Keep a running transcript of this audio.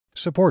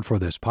Support for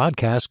this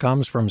podcast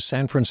comes from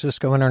San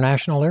Francisco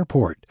International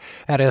Airport.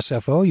 At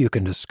SFO, you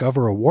can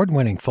discover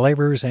award-winning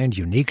flavors and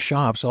unique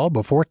shops all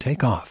before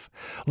takeoff.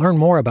 Learn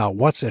more about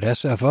what's at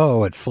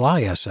SFO at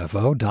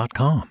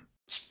flysfo.com.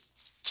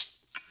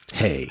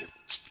 Hey,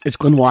 it's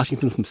Glenn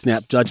Washington from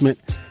Snap Judgment.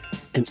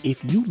 And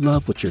if you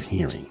love what you're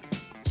hearing,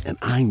 and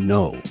I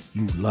know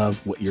you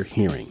love what you're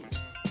hearing,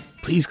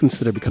 please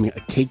consider becoming a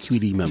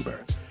KQED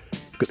member.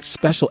 Get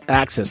special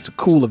access to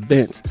cool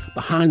events,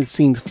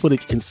 behind-the-scenes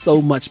footage, and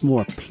so much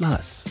more.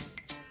 Plus,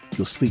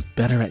 you'll sleep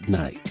better at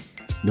night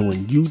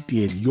knowing you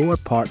did your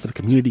part for the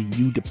community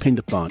you depend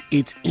upon.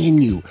 It's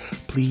in you.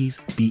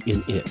 Please be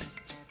in it.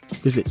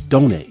 Visit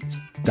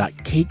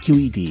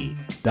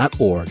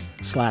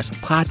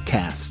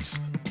donate.kqed.org/podcasts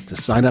to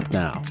sign up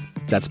now.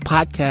 That's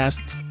podcast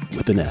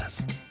with an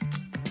S.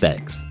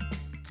 Thanks.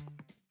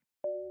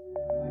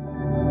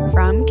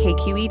 From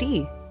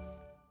KQED.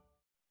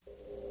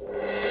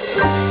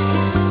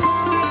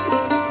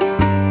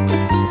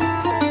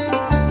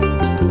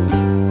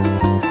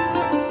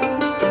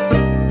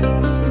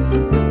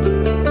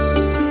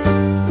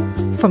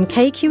 From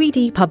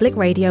KQED Public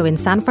Radio in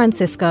San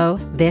Francisco,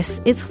 this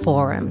is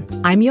Forum.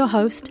 I'm your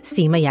host,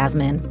 Seema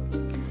Yasmin.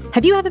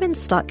 Have you ever been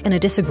stuck in a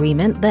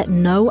disagreement that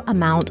no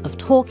amount of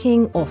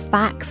talking or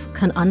facts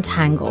can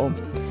untangle?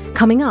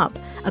 Coming up,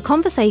 a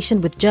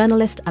conversation with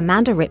journalist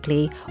Amanda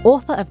Ripley,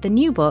 author of the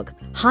new book,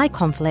 High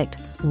Conflict: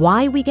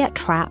 Why We Get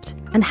Trapped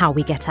and How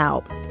We Get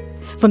Out.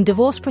 From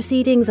divorce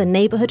proceedings and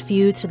neighborhood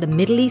feuds to the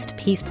Middle East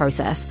peace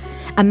process,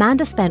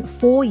 Amanda spent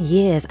 4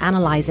 years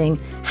analyzing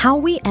how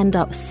we end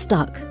up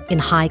stuck in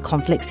high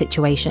conflict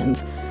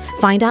situations.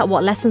 Find out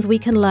what lessons we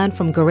can learn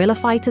from guerrilla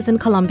fighters in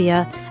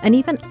Colombia and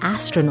even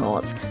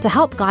astronauts to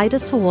help guide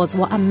us towards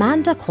what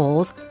Amanda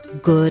calls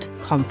good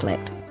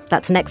conflict.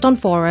 That's next on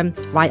Forum,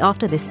 right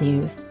after this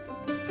news.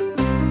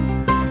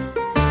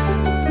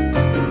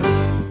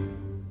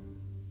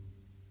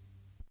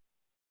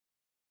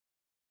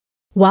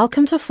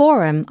 Welcome to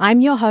Forum.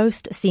 I'm your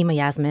host, Seema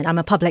Yasmin. I'm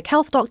a public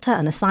health doctor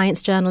and a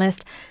science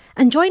journalist.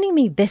 And joining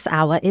me this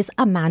hour is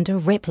Amanda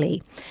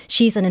Ripley.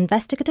 She's an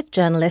investigative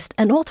journalist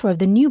and author of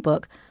the new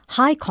book,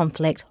 High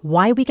Conflict: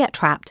 Why We Get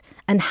Trapped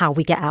and How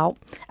We Get Out.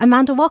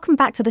 Amanda, welcome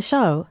back to the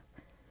show.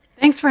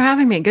 Thanks for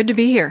having me. Good to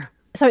be here.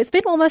 So it's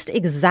been almost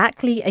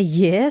exactly a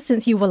year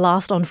since you were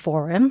last on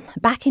Forum.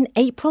 Back in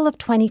April of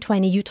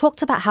 2020, you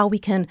talked about how we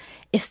can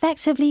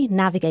effectively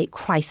navigate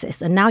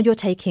crisis. And now you're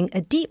taking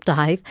a deep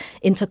dive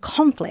into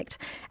conflict.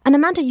 And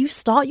Amanda, you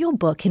start your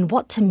book in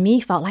what to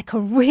me felt like a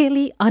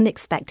really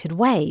unexpected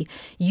way.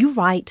 You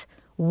write,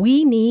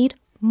 "We need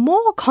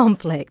more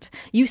conflict."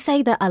 You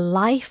say that a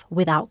life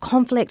without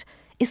conflict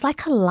is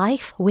like a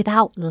life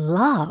without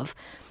love.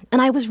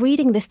 And I was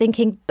reading this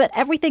thinking, but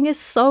everything is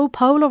so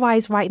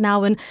polarized right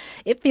now and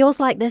it feels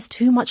like there's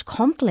too much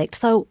conflict.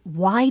 So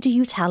why do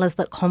you tell us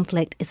that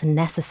conflict is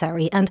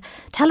necessary? And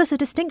tell us the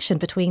distinction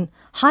between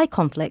high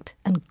conflict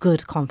and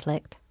good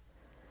conflict.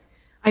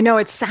 I know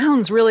it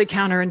sounds really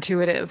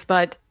counterintuitive,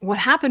 but what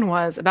happened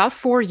was about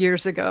 4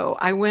 years ago,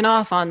 I went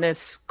off on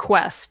this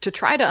quest to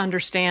try to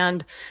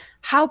understand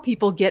how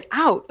people get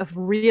out of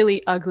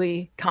really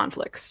ugly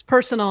conflicts,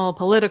 personal,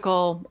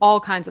 political, all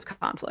kinds of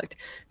conflict.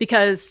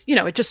 Because,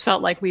 it just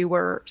felt like we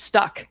were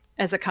stuck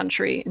as a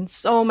country in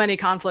so many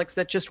conflicts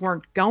that just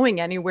weren't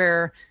going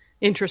anywhere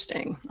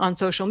interesting on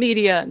social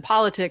media and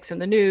politics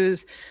and the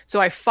news. So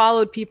I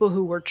followed people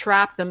who were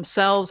trapped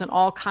themselves in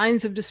all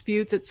kinds of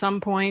disputes at some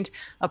point,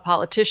 a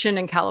politician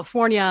in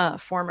California, a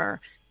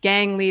former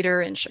gang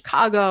leader in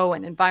Chicago,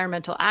 an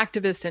environmental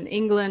activist in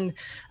England.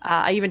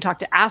 I even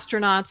talked to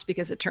astronauts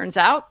because it turns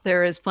out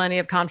there is plenty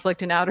of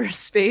conflict in outer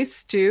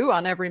space too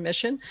on every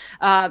mission.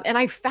 And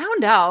I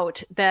found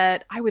out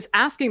that I was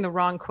asking the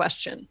wrong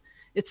question.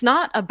 It's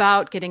not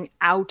about getting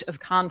out of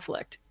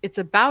conflict. It's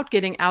about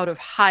getting out of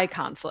high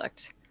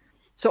conflict.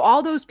 So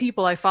all those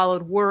people I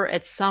followed were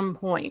at some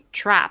point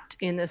trapped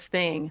in this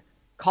thing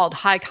called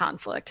high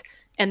conflict,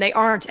 and they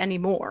aren't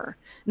anymore.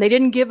 And they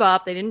didn't give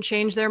up. They didn't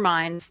change their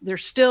minds. They're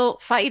still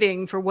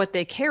fighting for what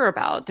they care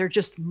about. They're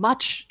just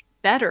much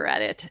better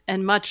at it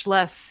and much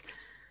less,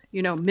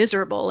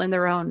 miserable in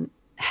their own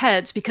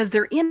heads because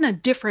they're in a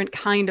different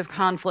kind of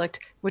conflict,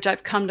 which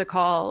I've come to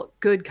call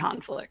good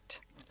conflict.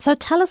 So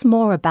tell us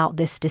more about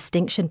this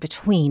distinction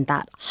between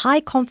that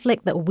high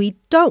conflict that we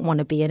don't want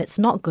to be in, it's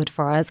not good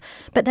for us,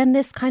 but then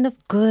this kind of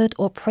good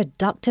or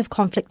productive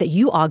conflict that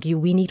you argue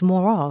we need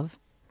more of.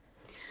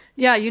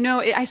 Yeah,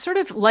 I sort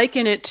of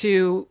liken it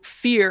to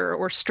fear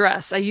or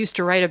stress. I used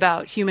to write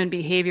about human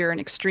behavior and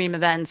extreme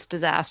events,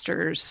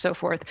 disasters, so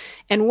forth.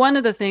 And one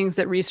of the things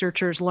that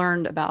researchers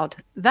learned about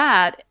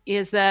that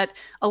is that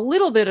a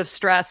little bit of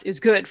stress is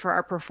good for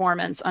our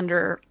performance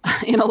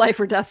in a life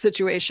or death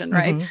situation,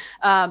 right?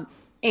 Mm-hmm.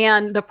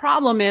 And the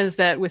problem is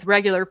that with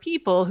regular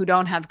people who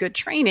don't have good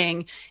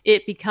training,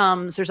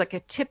 there's like a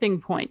tipping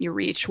point you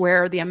reach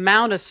where the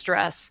amount of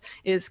stress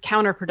is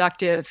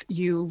counterproductive.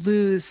 You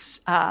lose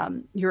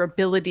your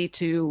ability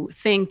to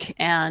think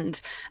and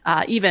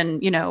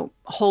even,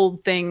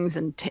 hold things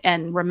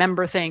and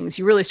remember things,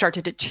 you really start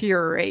to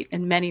deteriorate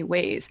in many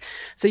ways.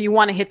 So you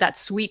want to hit that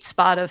sweet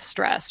spot of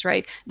stress,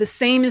 right? The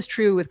same is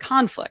true with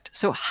conflict.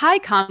 So high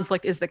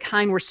conflict is the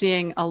kind we're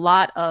seeing a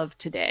lot of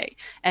today.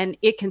 And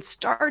it can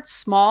start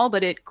small,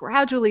 but it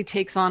gradually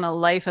takes on a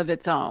life of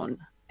its own.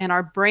 And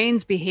our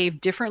brains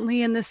behave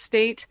differently in this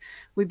state.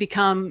 We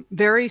become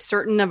very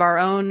certain of our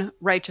own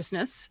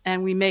righteousness,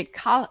 and we make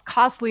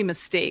costly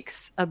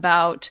mistakes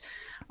about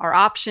our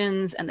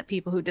options and the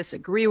people who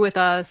disagree with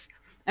us.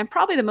 And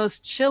probably the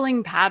most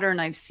chilling pattern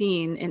I've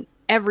seen in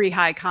every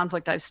high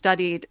conflict I've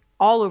studied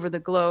all over the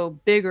globe,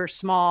 big or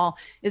small,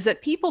 is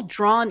that people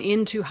drawn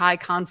into high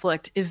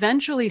conflict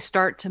eventually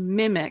start to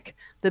mimic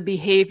the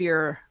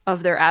behavior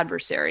of their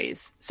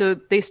adversaries. So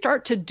they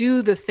start to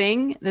do the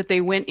thing that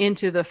they went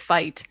into the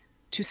fight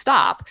to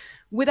stop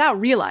without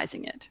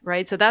realizing it,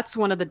 right? So that's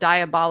one of the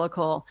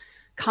diabolical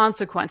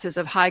consequences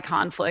of high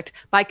conflict.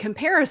 By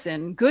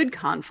comparison, good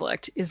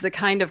conflict is the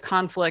kind of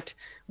conflict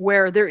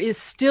where there is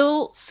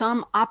still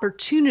some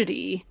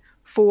opportunity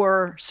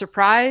for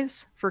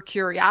surprise, for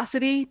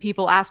curiosity.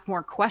 People ask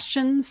more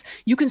questions.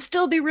 You can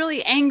still be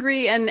really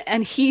angry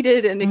and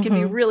heated, and it can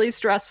be really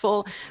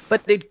stressful,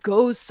 but it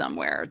goes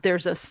somewhere.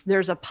 There's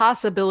a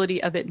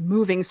possibility of it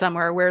moving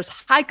somewhere, whereas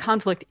high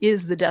conflict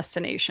is the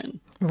destination.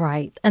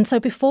 Right. And so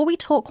before we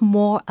talk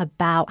more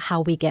about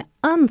how we get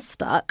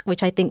unstuck,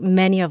 which I think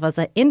many of us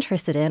are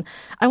interested in,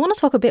 I want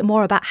to talk a bit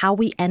more about how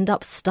we end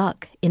up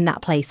stuck in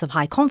that place of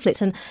high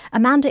conflict. And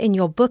Amanda, in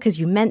your book, as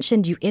you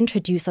mentioned, you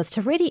introduce us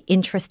to really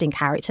interesting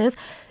characters.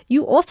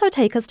 You also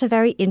take us to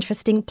very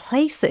interesting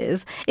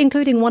places,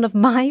 including one of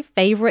my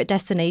favorite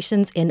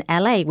destinations in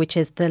LA, which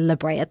is the La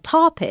Brea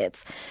Tar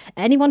Pits.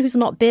 Anyone who's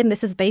not been,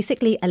 this is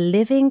basically a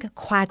living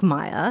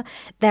quagmire.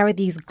 There are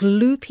these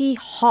gloopy,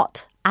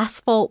 hot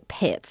asphalt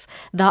pits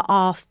that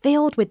are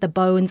filled with the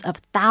bones of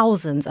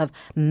thousands of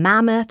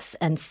mammoths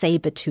and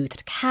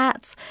saber-toothed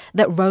cats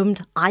that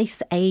roamed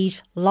Ice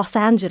Age Los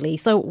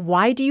Angeles. So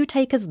why do you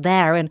take us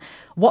there? And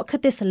what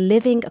could this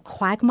living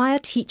quagmire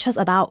teach us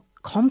about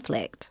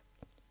conflict?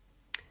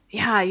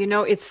 Yeah,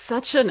 it's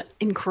such an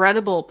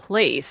incredible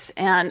place.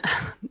 And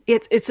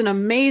it's an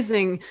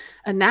amazing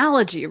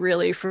analogy,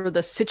 really, for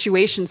the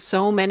situation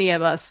so many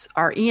of us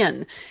are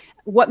in.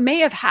 What may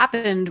have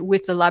happened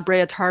with the La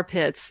Brea Tar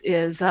Pits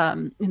is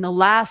in the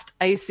last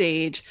ice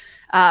age,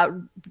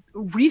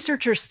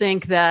 researchers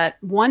think that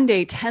one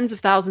day, tens of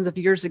thousands of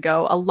years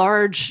ago, a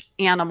large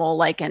animal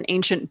like an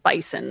ancient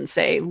bison,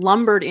 say,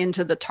 lumbered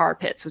into the tar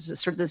pits, was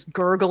sort of this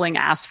gurgling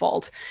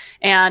asphalt,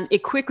 and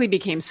it quickly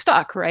became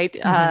stuck, right?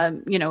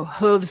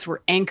 Hooves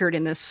were anchored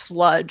in this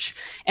sludge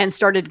and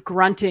started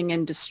grunting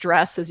in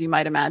distress, as you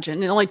might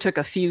imagine. It only took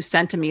a few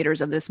centimeters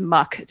of this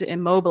muck to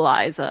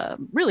immobilize a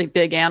really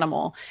big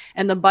animal.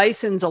 And the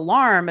bison's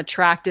alarm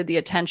attracted the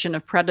attention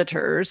of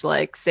predators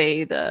like,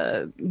 say,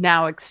 the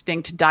now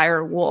extinct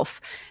dire wolf.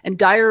 And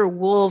dire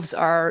wolves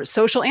are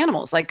social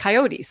animals like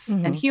coyotes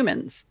and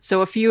humans.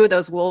 So a few of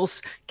those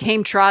wolves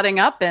came trotting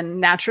up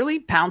and naturally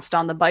pounced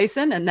on the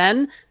bison and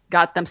then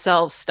got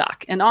themselves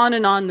stuck. And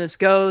on this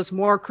goes.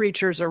 More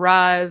creatures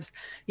arrive.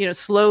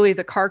 Slowly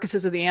the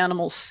carcasses of the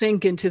animals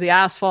sink into the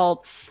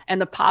asphalt, and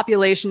the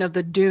population of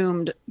the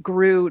doomed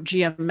grew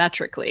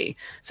geometrically.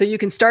 So you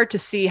can start to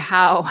see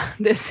how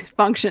this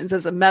functions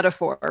as a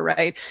metaphor,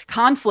 right?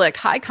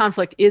 High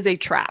conflict is a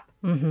trap.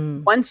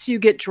 Once you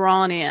get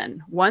drawn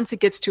in, once it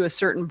gets to a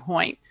certain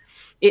point,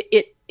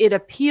 it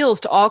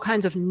appeals to all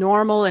kinds of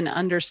normal and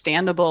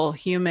understandable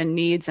human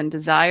needs and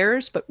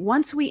desires. But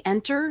once we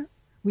enter,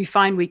 we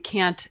find we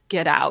can't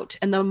get out.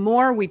 And the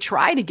more we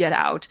try to get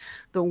out,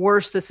 the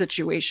worse the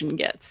situation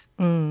gets.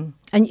 And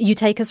you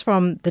take us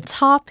from the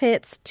tar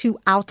pits to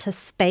outer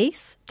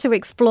space to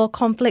explore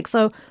conflict.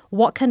 So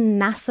what can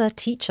NASA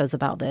teach us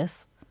about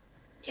this?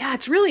 Yeah,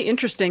 it's really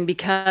interesting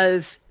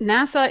because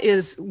NASA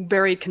is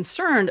very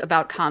concerned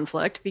about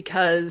conflict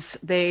because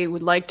they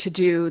would like to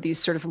do these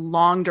sort of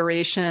long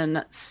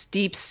duration,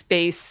 deep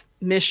space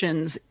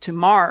missions to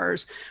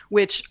Mars,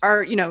 which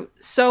are,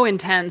 so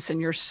intense,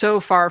 and you're so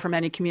far from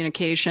any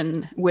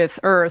communication with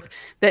Earth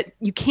that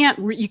you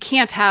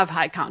can't have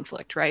high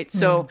conflict, right?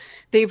 So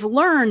they've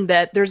learned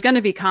that there's going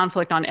to be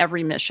conflict on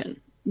every mission.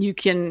 You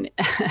can,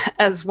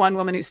 as one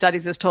woman who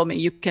studies this told me,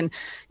 you can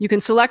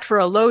select for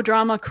a low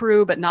drama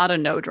crew, but not a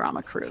no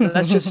drama crew.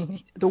 That's just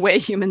the way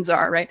humans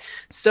are, right?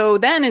 So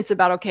then it's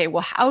about, okay,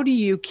 well, how do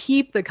you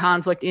keep the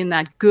conflict in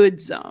that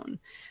good zone?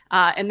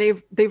 And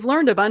they've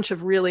learned a bunch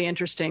of really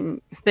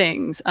interesting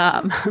things.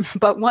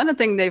 But one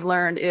thing they've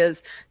learned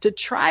is to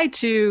try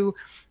to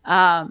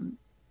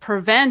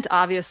prevent,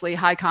 obviously,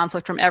 high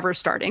conflict from ever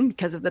starting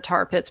because of the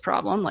tar pits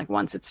problem. Like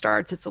once it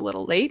starts, it's a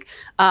little late.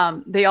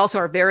 They also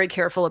are very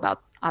careful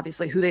about,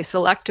 obviously, who they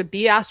select to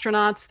be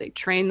astronauts. They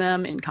train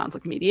them in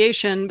conflict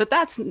mediation, but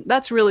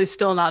that's really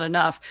still not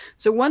enough.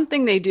 So one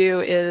thing they do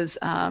is,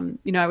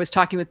 I was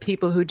talking with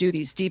people who do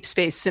these deep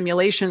space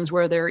simulations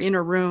where they're in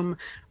a room,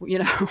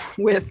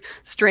 with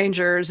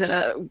strangers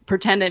and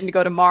pretending to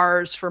go to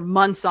Mars for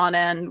months on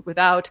end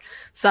without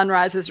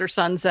sunrises or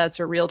sunsets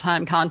or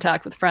real-time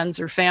contact with friends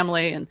or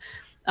family. And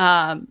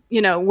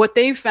What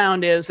they've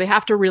found is they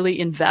have to really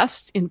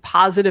invest in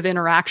positive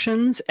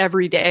interactions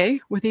every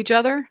day with each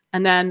other.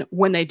 And then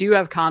when they do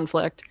have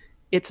conflict,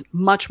 it's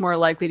much more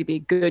likely to be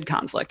good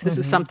conflict. This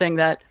is something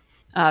that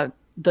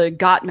the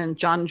Gottman,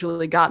 John and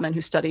Julie Gottman,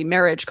 who study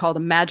marriage, call the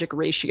magic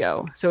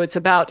ratio. So it's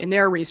about, in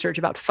their research,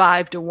 about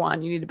 5 to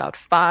 1. You need about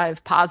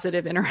 5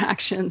 positive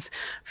interactions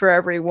for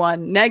every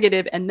 1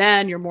 negative, and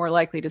then you're more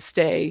likely to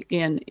stay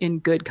in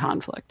good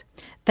conflict.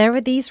 There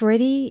are these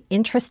really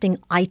interesting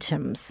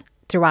items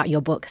throughout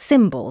your book,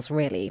 symbols,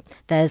 really.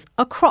 There's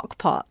a crock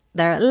pot,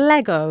 there are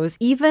Legos,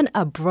 even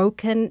a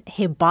broken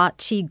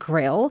hibachi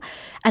grill.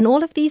 And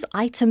all of these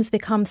items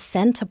become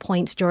center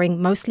points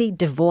during mostly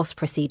divorce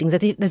proceedings.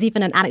 There's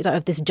even an anecdote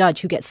of this judge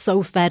who gets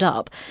so fed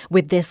up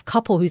with this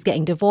couple who's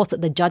getting divorced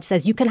that the judge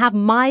says, you can have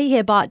my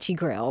hibachi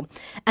grill.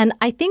 And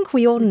I think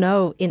we all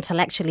know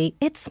intellectually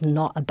it's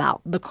not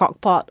about the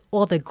crock pot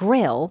or the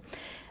grill.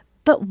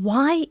 But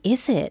why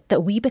is it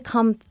that we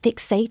become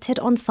fixated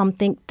on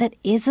something that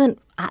isn't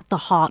at the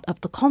heart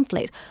of the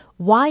conflict?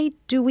 Why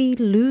do we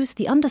lose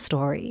the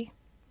understory?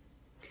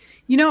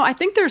 I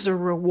think there's a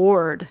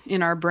reward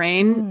in our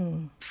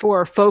brain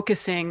for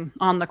focusing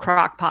on the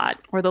crock pot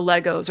or the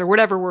Legos or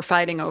whatever we're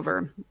fighting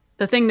over.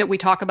 The thing that we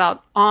talk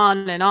about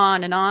on and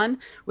on and on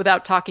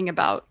without talking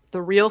about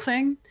the real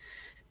thing,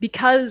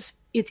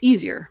 because it's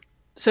easier.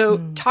 So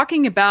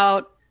talking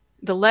about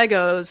the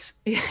Legos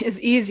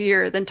is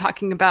easier than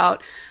talking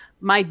about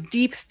my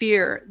deep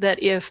fear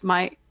that if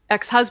my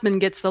ex-husband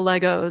gets the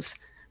Legos,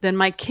 then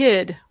my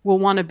kid will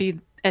want to be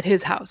at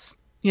his house,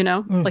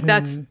 like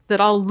that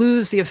I'll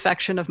lose the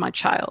affection of my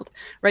child,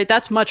 right?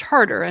 That's much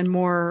harder and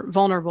more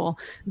vulnerable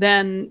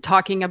than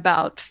talking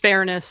about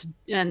fairness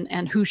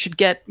and who should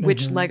get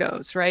which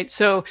Legos, right?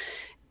 So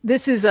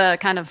this is a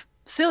kind of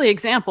silly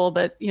example,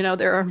 but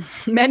there are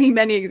many,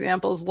 many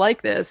examples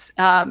like this,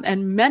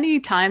 and many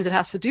times it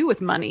has to do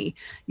with money.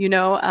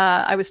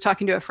 I was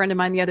talking to a friend of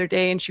mine the other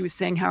day, and she was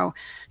saying how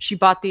she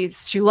bought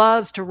these. She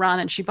loves to run,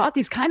 and she bought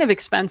these kind of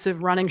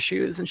expensive running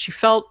shoes, and she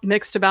felt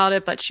mixed about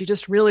it, but she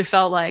just really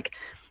felt like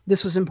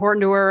this was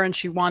important to her, and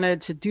she wanted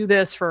to do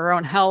this for her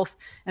own health.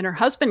 And her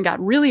husband got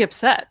really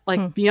upset,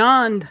 like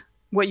beyond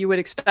what you would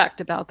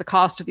expect about the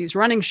cost of these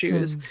running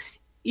shoes.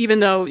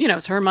 Even though,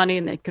 it's her money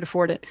and they could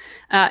afford it.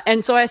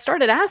 And so I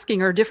started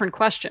asking her different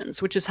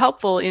questions, which is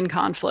helpful in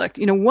conflict.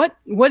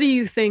 What do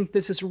you think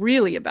this is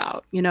really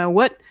about?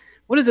 What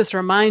does this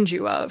remind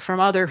you of from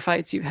other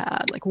fights you've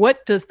had? Like,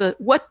 what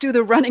do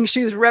the running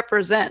shoes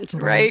represent,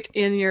 right,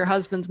 in your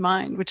husband's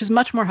mind, which is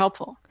much more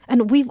helpful.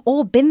 And we've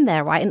all been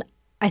there, right? And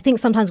I think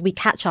sometimes we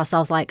catch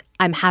ourselves like,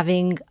 I'm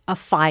having a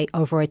fight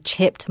over a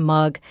chipped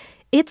mug.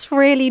 It's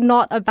really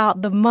not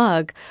about the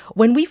mug.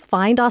 When we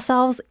find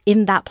ourselves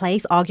in that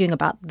place arguing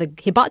about the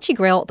hibachi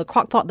grill, the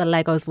crock pot, the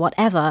Legos,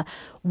 whatever,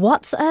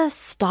 what's a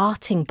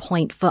starting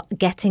point for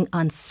getting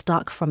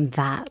unstuck from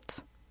that?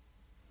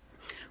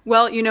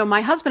 Well,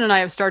 my husband and I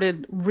have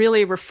started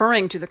really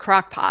referring to the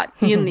crock pot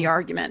in the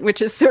argument,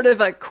 which is sort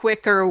of a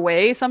quicker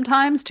way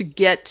sometimes to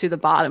get to the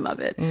bottom of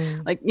it.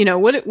 Like,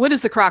 what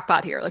is the crock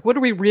pot here? Like, what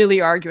are we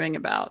really arguing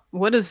about?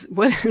 What is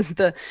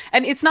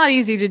and it's not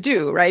easy to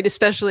do, right?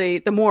 Especially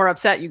the more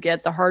upset you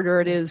get, the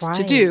harder it is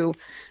to do.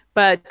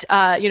 But,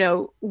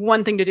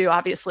 one thing to do,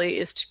 obviously,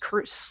 is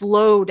to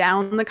slow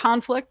down the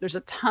conflict. There's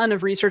a ton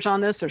of research on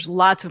this. There's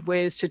lots of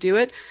ways to do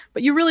it.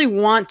 But you really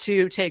want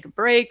to take a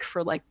break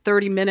for like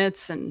 30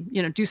 minutes and,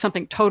 do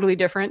something totally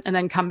different and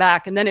then come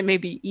back. And then it may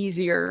be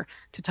easier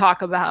to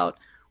talk about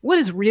what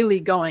is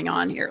really going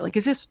on here. Like,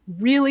 is this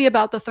really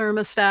about the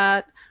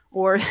thermostat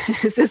or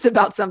is this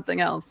about something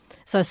else?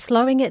 So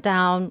slowing it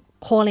down,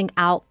 calling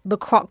out the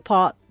crock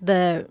pot,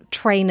 the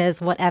trainers,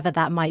 whatever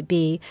that might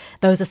be.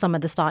 Those are some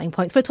of the starting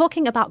points. We're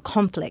talking about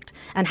conflict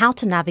and how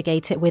to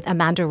navigate it with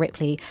Amanda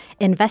Ripley,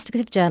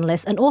 investigative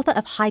journalist and author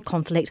of High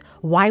Conflict,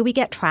 Why We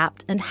Get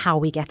Trapped and How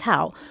We Get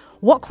Out.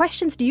 What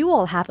questions do you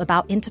all have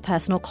about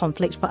interpersonal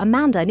conflict for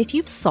Amanda? And if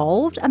you've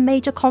solved a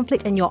major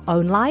conflict in your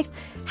own life,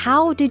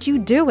 how did you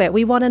do it?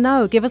 We want to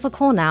know. Give us a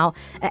call now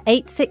at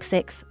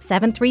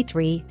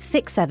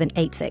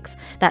 866-733-6786.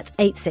 That's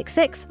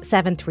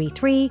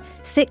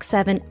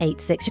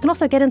 866-733-6786. You can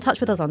also get in touch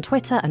with us on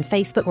Twitter and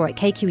Facebook or at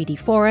KQED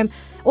Forum,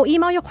 or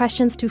email your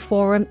questions to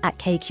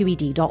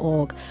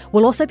forum@kqed.org.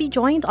 We'll also be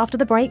joined after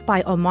the break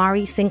by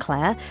Omari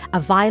Sinclair, a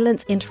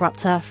violence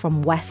interrupter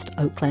from West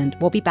Oakland.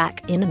 We'll be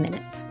back in a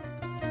minute.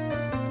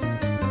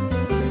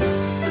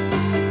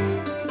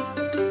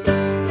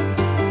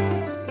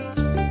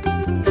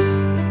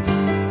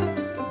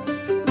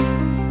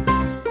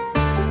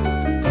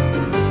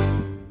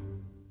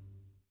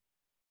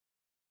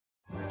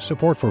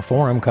 Support for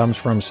Forum comes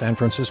from San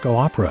Francisco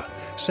Opera.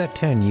 Set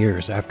 10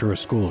 years after a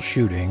school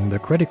shooting, the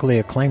critically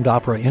acclaimed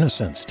opera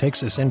Innocence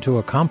takes us into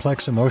a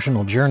complex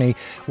emotional journey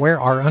where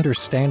our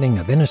understanding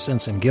of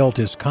innocence and guilt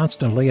is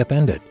constantly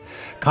upended.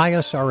 Kaya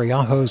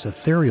Sariaho's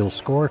ethereal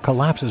score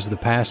collapses the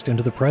past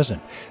into the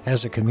present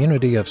as a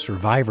community of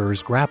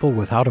survivors grapple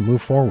with how to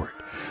move forward.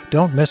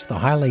 Don't miss the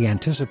highly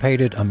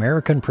anticipated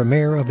American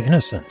premiere of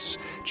Innocence.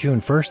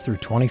 June 1st through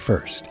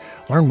 21st.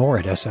 Learn more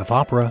at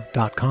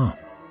sfopera.com.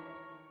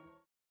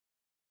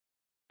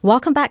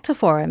 Welcome back to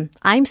Forum.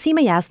 I'm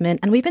Seema Yasmin,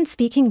 and we've been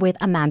speaking with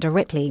Amanda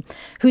Ripley,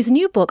 whose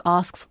new book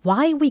asks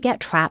why we get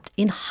trapped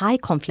in high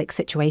conflict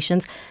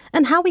situations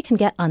and how we can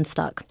get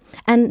unstuck.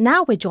 And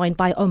now we're joined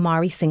by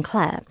Omari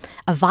Sinclair,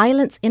 a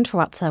violence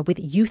interrupter with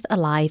Youth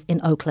Alive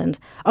in Oakland.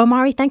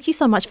 Omari, thank you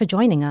so much for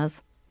joining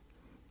us.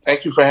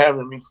 Thank you for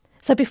having me.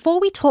 So before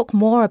we talk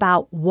more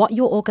about what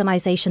your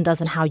organization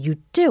does and how you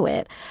do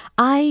it,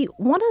 I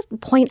want to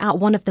point out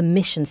one of the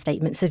mission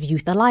statements of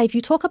Youth Alive.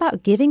 You talk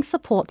about giving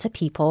support to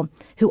people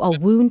who are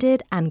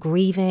wounded and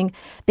grieving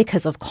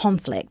because of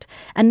conflict.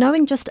 And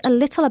knowing just a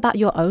little about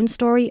your own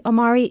story,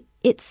 Omari,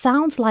 it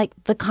sounds like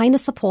the kind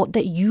of support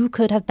that you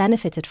could have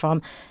benefited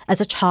from as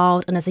a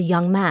child and as a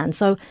young man.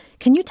 So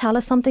can you tell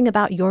us something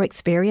about your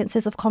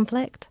experiences of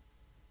conflict?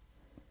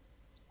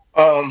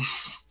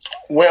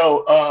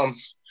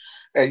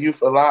 At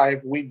Youth Alive,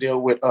 we deal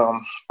with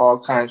all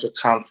kinds of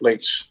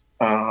conflicts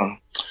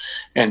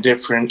and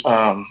different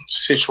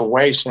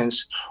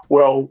situations.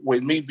 Well,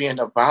 with me being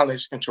a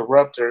violence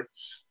interrupter,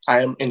 I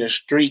am in the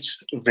streets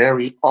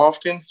very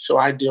often, so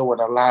I deal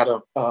with a lot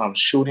of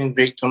shooting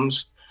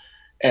victims,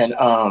 and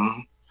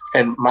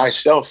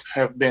myself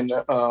have been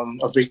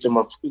a victim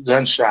of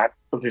gunshot,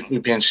 of me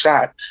being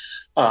shot.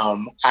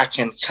 I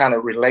can kind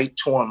of relate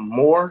to them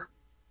more.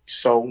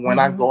 So when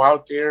I go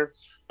out there,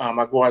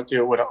 I go out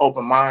there with an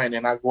open mind,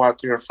 and I go out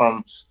there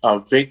from a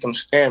victim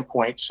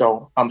standpoint.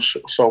 So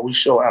we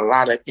show a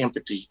lot of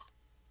empathy,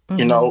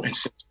 you know, and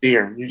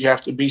sincere. You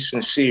have to be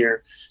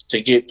sincere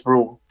to get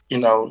through, you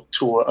know,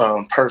 to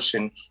a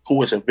person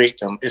who is a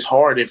victim. It's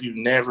hard if you've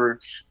never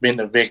been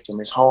a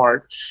victim. It's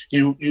hard.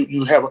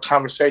 You have a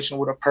conversation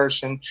with a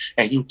person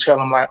and you tell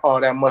them like, oh,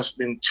 that must have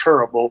been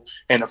terrible.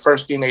 And the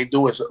first thing they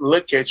do is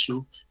look at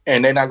you,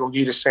 and they're not going to give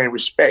you the same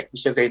respect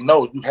because they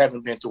know you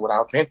haven't been through what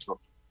I've been through.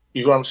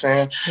 You know what I'm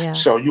saying? Yeah.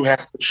 So you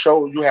have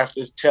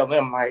to tell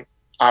them like,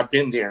 I've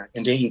been there.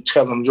 And then you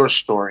tell them your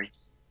story.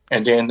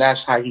 And then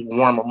that's how you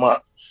warm them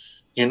up,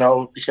 you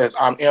know, because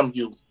I am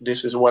you.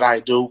 This is what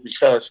I do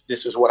because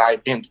this is what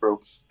I've been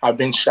through. I've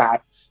been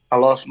shot. I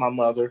lost my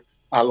mother.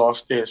 I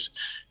lost this.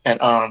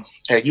 And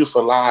at Youth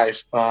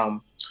Alive,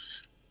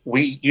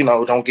 we, you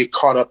know, don't get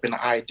caught up in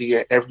the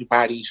idea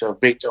everybody's a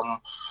victim,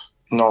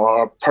 you know,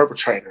 or a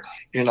perpetrator.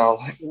 You know,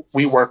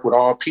 we work with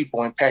all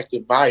people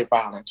impacted by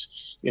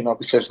violence, you know,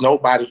 because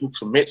nobody who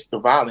commits the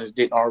violence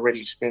didn't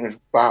already experience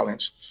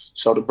violence.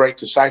 So to break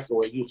the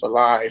cycle at Youth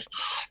Alive,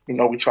 you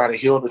know, we try to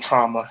heal the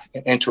trauma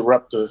and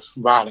interrupt the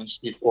violence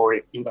before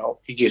it, you know,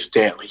 it gets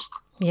deadly.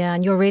 Yeah,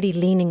 and you're really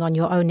leaning on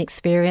your own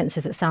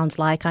experiences, it sounds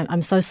like.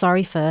 I'm so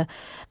sorry for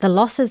the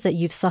losses that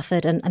you've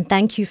suffered, and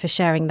thank you for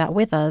sharing that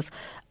with us.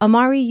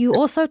 Omari, you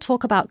also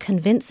talk about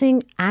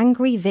convincing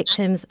angry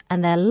victims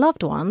and their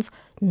loved ones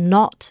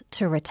not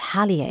to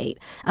retaliate.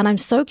 And I'm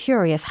so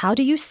curious, how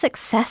do you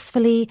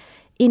successfully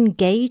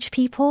engage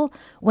people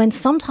when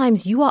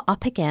sometimes you are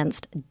up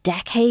against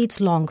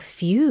decades-long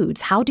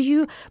feuds? How do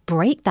you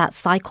break that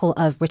cycle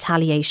of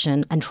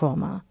retaliation and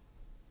trauma?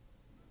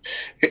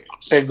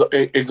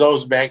 It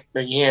goes back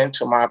again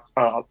to my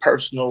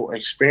personal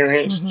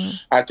experience.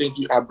 I think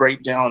I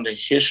break down the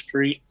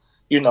history,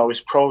 you know, its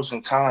pros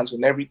and cons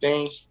and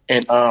everything.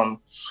 And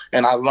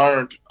I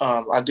learned,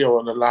 I deal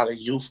with a lot of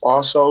youth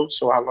also.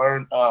 So I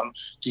learned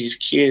these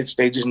kids,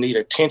 they just need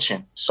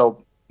attention.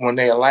 So when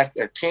they lack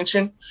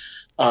attention,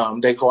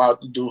 they go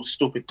out and do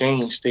stupid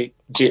things to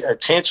get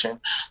attention.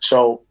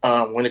 So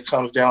when it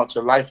comes down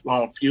to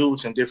lifelong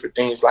feuds and different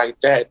things like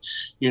that,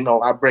 you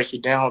know, I break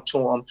it down to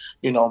them,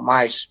 you know,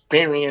 my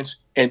experience,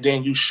 and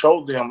then you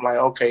show them like,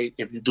 okay,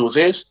 if you do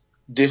this,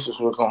 this is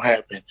what's going to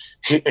happen.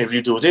 If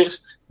you do this,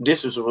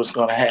 this is what's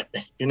going to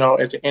happen. You know,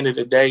 at the end of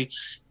the day,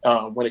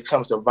 when it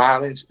comes to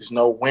violence, there's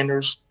no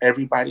winners.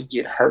 Everybody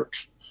get hurt.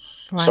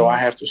 Right. So I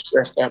have to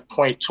stress that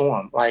point to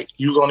them. Like,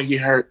 you're going to get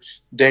hurt,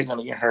 they're going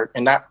to get hurt.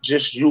 And not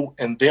just you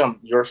and them,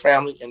 your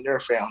family and their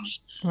family.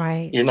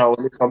 Right. You know,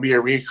 it's going to be a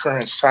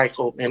recurring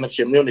cycle in the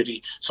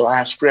community. So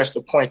I stress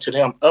the point to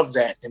them of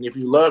that. And if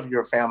you love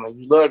your family,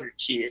 you love your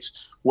kids,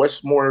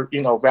 what's more,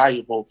 you know,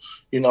 valuable?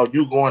 You know,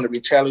 you going to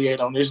retaliate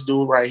on this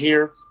dude right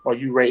here, or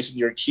you raising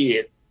your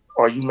kid?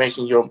 Or you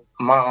making your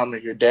mom or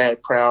your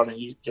dad proud and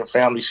your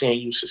family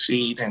seeing you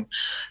succeed?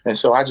 And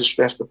so I just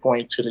stress the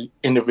point to the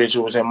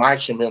individuals in my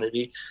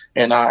community,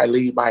 and I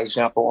lead by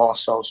example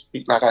also,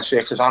 like I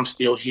said, because I'm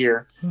still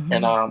here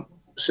and I'm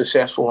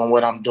successful in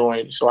what I'm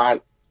doing. So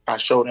I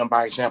show them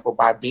by example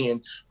by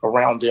being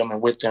around them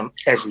and with them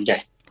every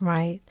day.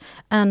 Right.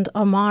 And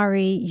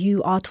Omari,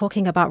 you are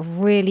talking about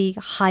really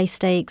high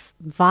stakes,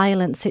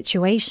 violent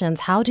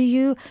situations. How do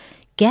you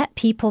get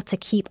people to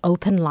keep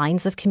open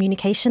lines of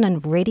communication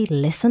and really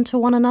listen to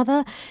one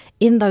another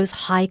in those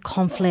high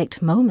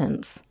conflict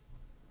moments?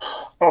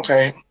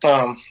 Okay.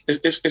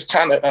 It's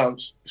kind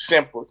of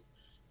simple.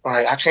 All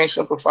right. I can't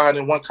simplify it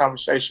in one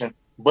conversation,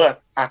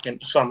 but I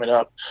can sum it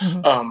up.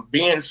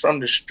 Being from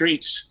the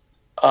streets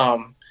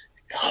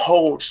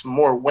holds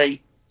more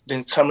weight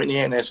than coming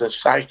in as a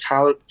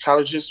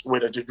psychologist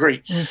with a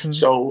degree.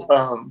 So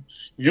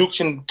you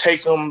can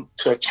take them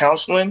to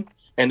counseling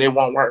and it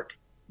won't work.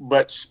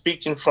 But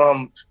speaking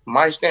from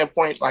my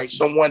standpoint, like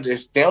someone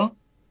that's them,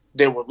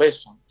 they will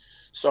listen.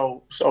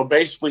 So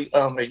basically,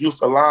 at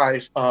Youth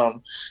Alive,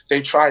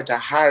 they tried to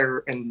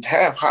hire and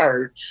have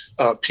hired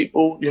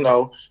people,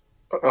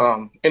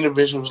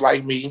 individuals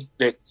like me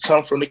that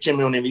come from the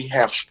community,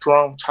 have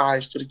strong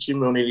ties to the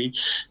community,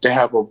 that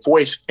have a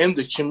voice in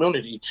the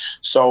community.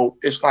 So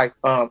it's like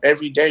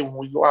every day when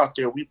we go out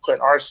there, we put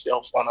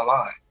ourselves on the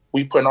line.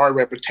 We put our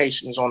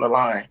reputations on the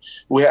line.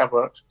 We have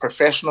a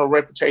professional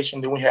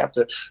reputation, then we have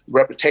the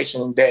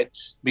reputation that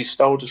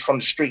bestowed us from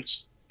the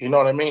streets. You know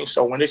what I mean?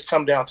 So when it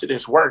comes down to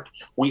this work,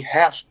 we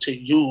have to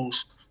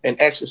use and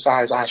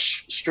exercise our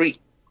street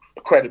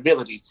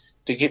credibility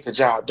to get the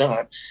job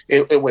done.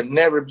 It would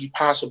never be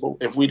possible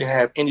if we didn't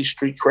have any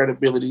street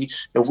credibility,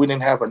 if we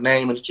didn't have a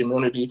name in the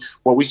community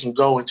where we can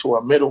go into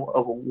a middle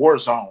of a war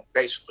zone,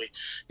 basically,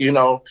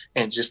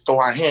 and just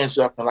throw our hands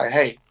up and like,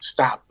 hey,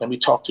 stop, let me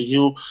talk to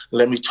you,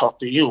 let me talk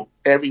to you.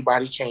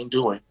 Everybody can't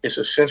do it. It's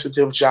a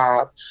sensitive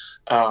job.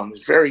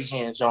 It's very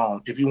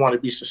hands-on. If you want to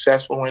be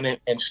successful in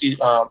it and see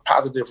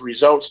positive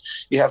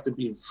results, you have to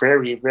be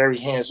very, very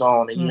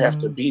hands-on, and you have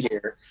to be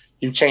there.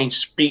 You can't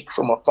speak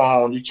from a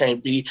phone. You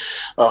can't be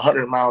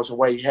 100 miles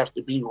away. You have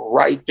to be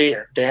right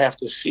there. They have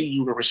to see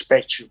you to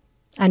respect you.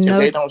 If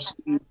they don't see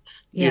you,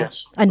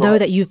 yes. I know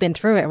that you've been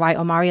through it, right,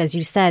 Omari? As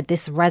you said,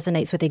 this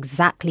resonates with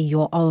exactly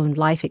your own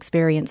life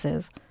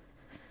experiences.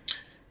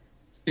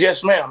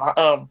 Yes, ma'am.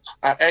 I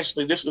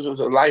actually, this is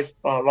a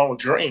lifelong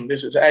dream.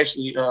 This is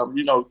actually, a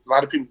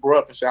lot of people grow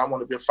up and say, I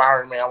want to be a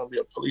fireman, I want to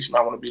be a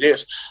policeman, I want to be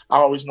this. I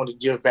always want to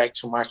give back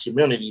to my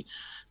community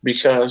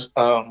because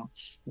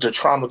the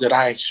trauma that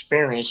I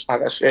experienced,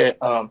 like I said,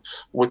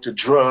 with the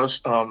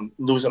drugs,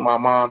 losing my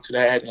mom to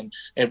that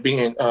and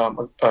being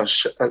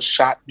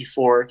shot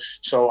before.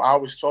 So I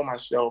always told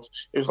myself,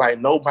 it was like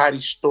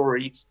nobody's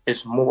story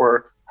is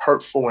more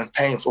hurtful and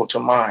painful to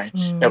mine.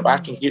 If I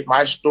can get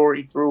my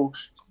story through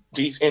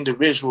these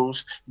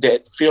individuals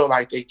that feel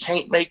like they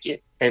can't make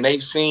it and they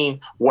seen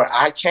where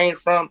I came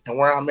from and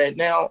where I'm at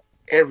now,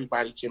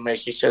 everybody can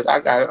make it because I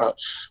got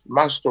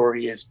my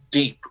story is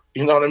deep.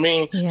 You know what I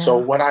mean? Yeah. So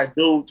what I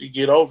do to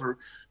get over,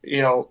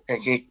 and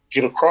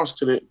get across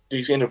to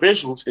these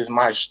individuals is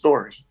my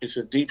story. It's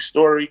a deep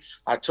story.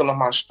 I tell them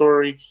my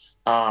story.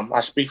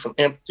 I speak from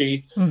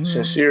empathy,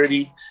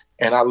 sincerity,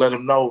 and I let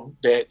them know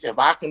that if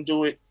I can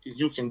do it,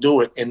 you can do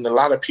it. And a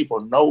lot of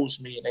people knows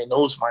me and they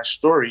knows my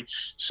story.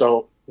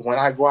 So when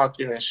I go out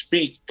there and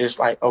speak, it's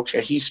like,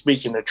 okay, he's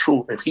speaking the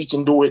truth. If he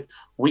can do it,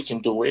 we can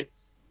do it.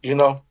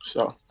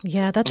 So.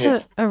 Yeah, that's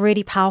a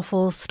really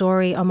powerful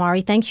story,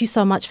 Omari. Thank you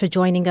so much for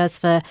joining us,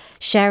 for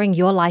sharing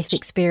your life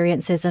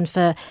experiences and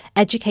for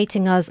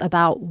educating us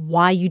about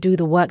why you do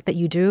the work that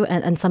you do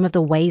and some of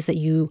the ways that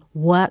you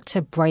work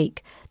to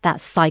break that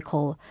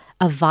cycle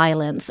of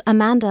violence.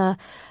 Amanda,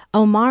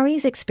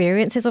 Omari's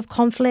experiences of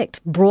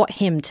conflict brought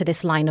him to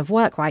this line of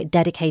work, right,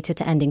 dedicated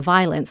to ending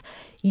violence.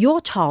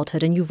 Your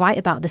childhood, and you write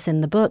about this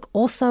in the book,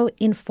 also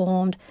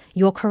informed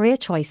your career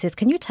choices.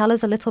 Can you tell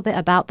us a little bit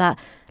about that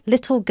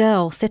little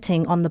girl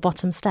sitting on the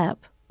bottom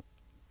step?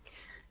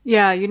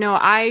 Yeah,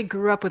 I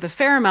grew up with a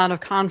fair amount of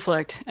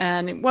conflict,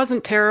 and it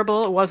wasn't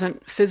terrible. It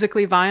wasn't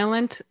physically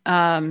violent,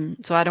 so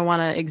I don't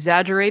want to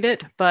exaggerate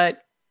it.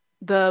 But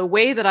the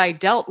way that I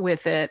dealt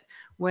with it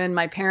when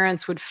my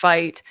parents would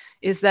fight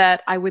is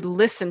that I would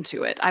listen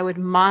to it. I would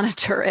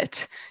monitor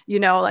it,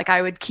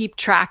 I would keep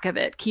track of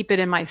it, keep it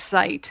in my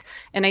sight.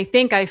 And I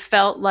think I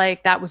felt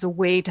like that was a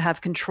way to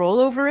have control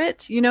over it,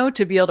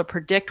 to be able to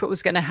predict what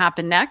was going to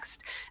happen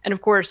next. And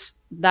of course,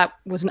 that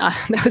was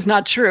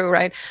not true,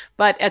 right?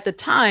 But at the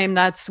time,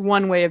 that's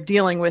one way of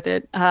dealing with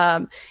it.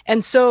 And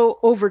so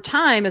over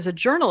time, as a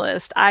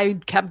journalist, I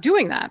kept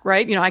doing that,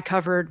 right? I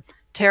covered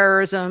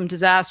terrorism,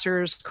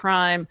 disasters,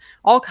 crime,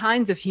 all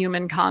kinds of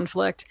human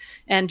conflict,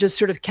 and just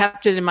sort of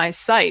kept it in my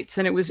sights.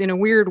 And it was in a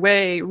weird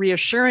way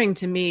reassuring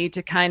to me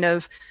to kind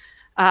of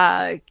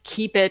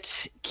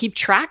keep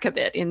track of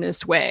it in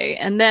this way.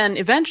 And then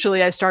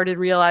eventually I started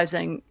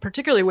realizing,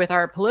 particularly with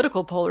our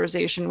political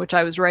polarization, which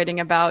I was writing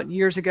about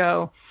years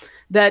ago,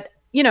 that,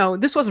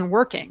 this wasn't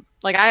working.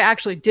 Like I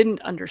actually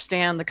didn't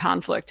understand the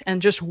conflict,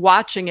 and just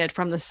watching it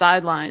from the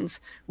sidelines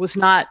was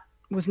not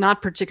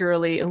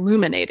particularly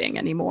illuminating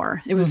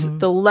anymore. It was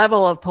the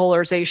level of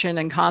polarization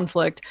and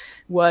conflict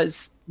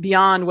was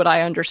beyond what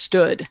I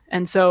understood.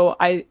 And so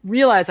I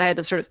realized I had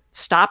to sort of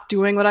stop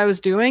doing what I was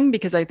doing,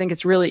 because I think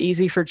it's really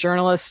easy for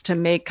journalists to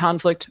make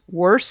conflict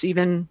worse,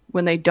 even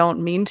when they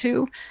don't mean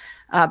to.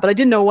 But I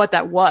didn't know what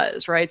that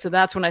was, right? So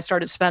that's when I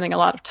started spending a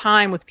lot of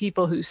time with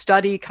people who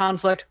study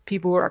conflict,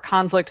 people who are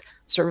conflict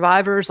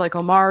survivors like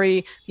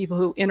Omari, people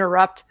who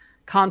interrupt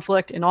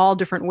conflict in all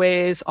different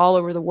ways all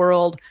over the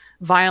world,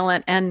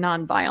 violent and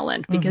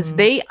nonviolent, because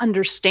they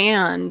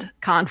understand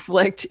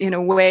conflict in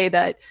a way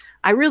that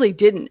I really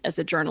didn't as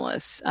a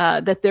journalist,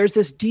 that there's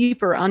this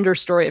deeper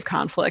understory of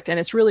conflict. And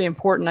it's really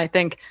important, I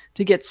think,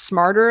 to get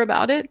smarter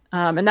about it.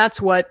 And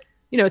that's what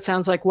it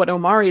sounds like what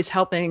Omari is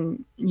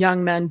helping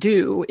young men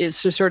do is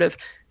to sort of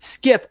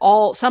skip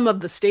some of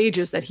the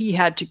stages that he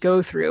had to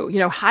go through.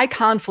 High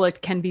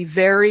conflict can be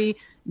very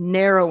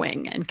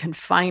narrowing and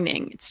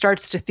confining. It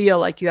starts to feel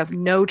like you have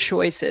no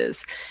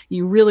choices.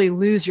 You really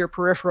lose your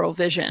peripheral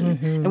vision.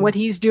 And what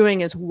he's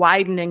doing is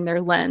widening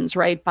their lens,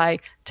 right? By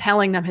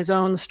telling them his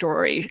own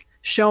story,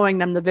 showing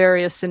them the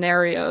various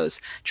scenarios,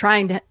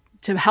 trying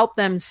to help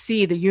them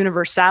see the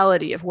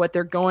universality of what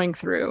they're going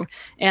through,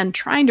 and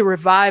trying to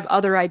revive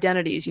other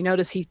identities. You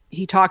notice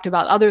he talked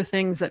about other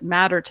things that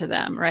matter to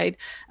them, right?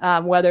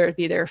 Whether it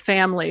be their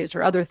families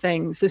or other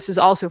things. This is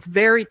also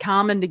very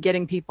common to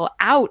getting people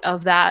out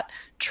of that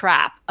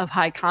trap of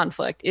high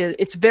conflict.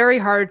 It's very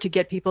hard to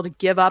get people to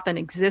give up an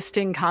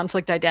existing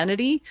conflict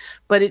identity,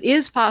 but it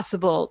is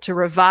possible to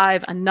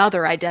revive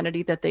another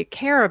identity that they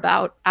care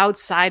about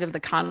outside of the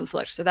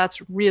conflict. So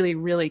that's really,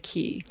 really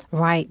key.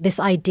 Right. This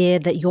idea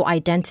that your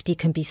identity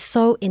can be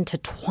so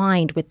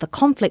intertwined with the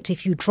conflict.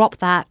 If you drop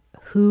that,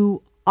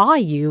 who are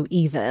you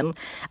even,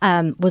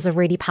 was a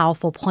really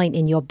powerful point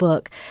in your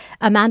book.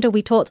 Amanda,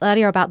 we talked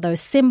earlier about those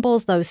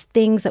symbols, those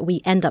things that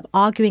we end up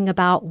arguing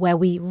about where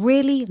we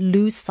really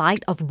lose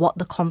sight of what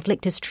the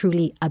conflict is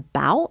truly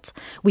about.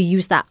 We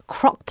use that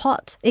crock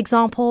pot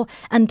example,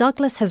 and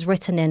Douglas has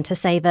written in to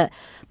say that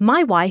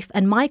my wife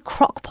and my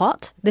crock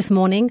pot this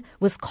morning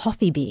was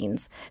coffee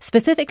beans,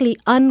 specifically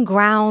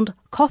unground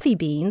coffee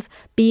beans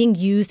being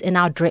used in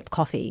our drip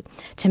coffee.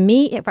 To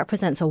me, it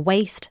represents a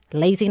waste,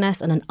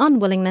 laziness, and an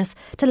unwillingness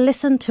to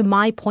listen to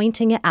my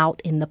pointing it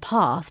out in the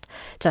past.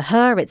 To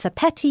her, it's a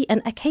petty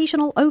and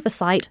occasional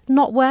oversight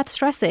not worth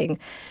stressing.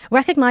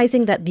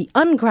 Recognizing that the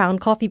unground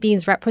coffee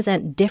beans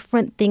represent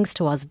different things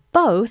to us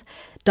both,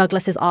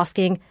 Douglas is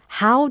asking,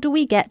 how do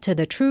we get to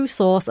the true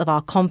source of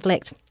our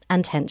conflict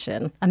and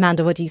tension?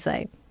 Amanda, what do you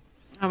say?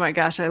 Oh my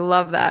gosh, I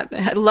love that.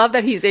 I love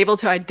that he's able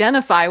to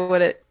identify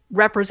what it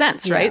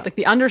represents, right? Yeah. Like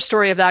the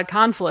understory of that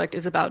conflict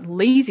is about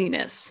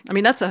laziness. I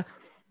mean, that's a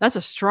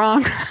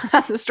strong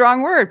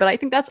word, but I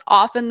think that's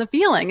often the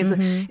feeling is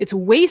it's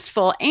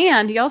wasteful.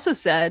 And he also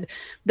said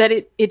that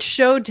it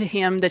showed to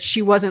him that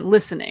she wasn't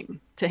listening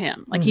to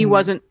him. Like he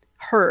wasn't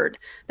heard.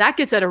 That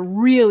gets at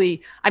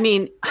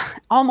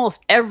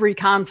almost every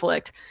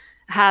conflict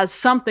has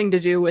something to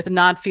do with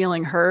not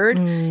feeling heard.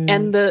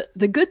 And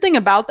the good thing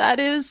about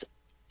that is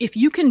if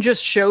you can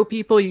just show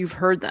people you've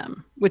heard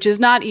them, which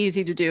is not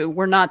easy to do,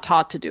 we're not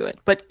taught to do it.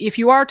 But if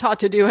you are taught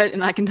to do it,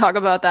 and I can talk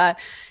about that,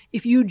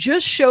 if you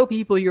just show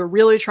people you're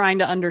really trying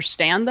to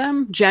understand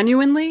them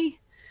genuinely,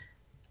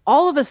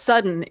 all of a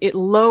sudden it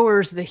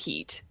lowers the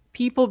heat.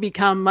 People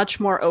become much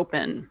more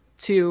open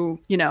to,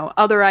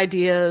 other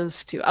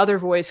ideas, to other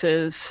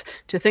voices,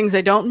 to things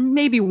they don't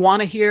maybe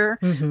want to hear.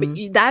 But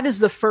that is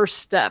the first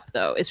step,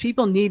 though, is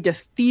people need to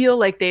feel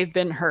like they've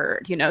been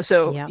heard,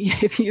 So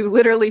if you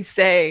literally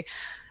say,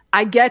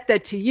 I get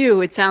that to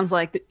you, it sounds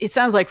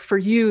like for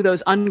you,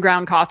 those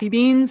unground coffee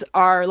beans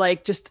are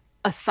like just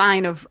a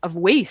sign of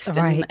waste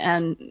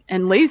and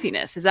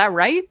laziness. Is that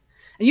right?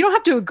 And you don't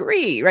have to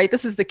agree, right?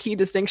 This is the key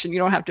distinction. You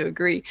don't have to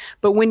agree.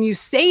 But when you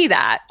say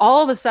that,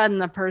 all of a sudden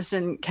the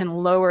person can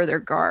lower their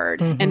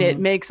guard and it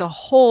makes a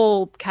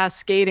whole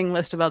cascading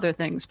list of other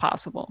things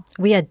possible.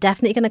 We are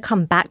definitely going to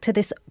come back to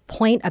this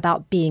point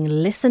about being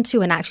listened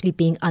to and actually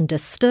being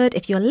understood.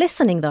 If you're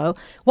listening, though,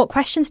 what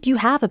questions do you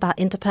have about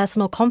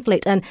interpersonal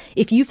conflict? And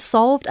if you've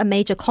solved a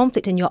major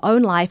conflict in your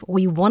own life,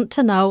 we want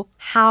to know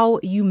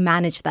how you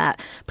manage that.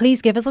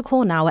 Please give us a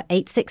call now at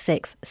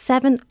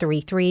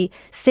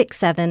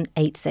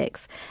 866-733-6786.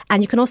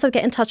 And you can also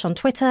get in touch on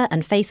Twitter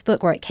and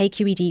Facebook. We're at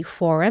KQED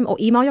Forum, or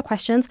email your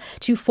questions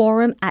to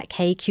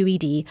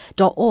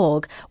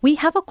forum@kqed.org. We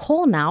have a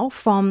call now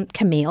from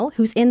Camille,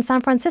 who's in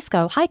San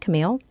Francisco. Hi,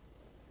 Camille.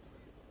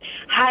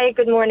 Hi,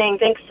 good morning.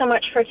 Thanks so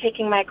much for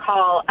taking my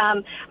call.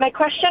 My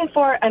question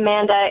for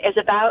Amanda is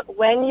about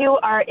when you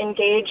are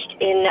engaged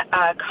in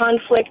a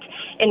conflict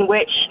in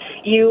which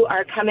you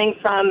are coming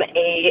from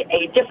a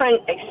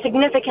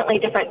significantly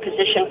different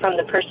position from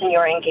the person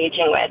you're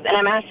engaging with. And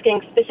I'm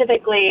asking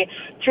specifically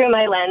through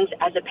my lens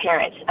as a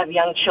parent of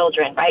young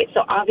children, right?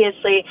 So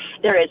obviously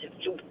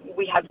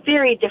we have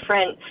very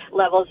different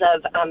levels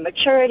of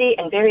maturity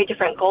and very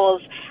different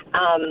goals.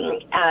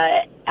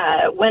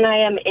 When I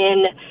am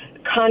in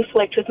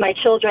conflict with my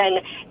children,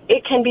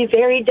 it can be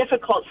very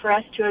difficult for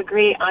us to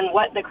agree on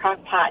what the crock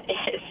pot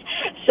is.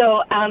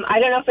 So I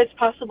don't know if it's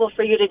possible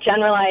for you to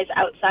generalize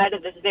outside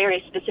of this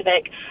very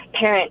specific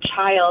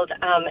parent-child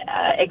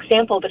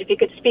example, but if you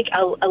could speak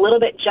a little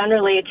bit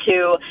generally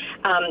to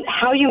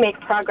how you make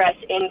progress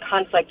in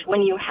conflict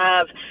when you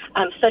have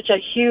such a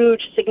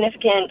huge,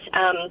 significant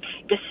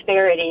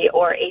disparity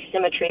or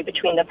asymmetry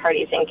between the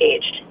parties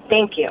engaged.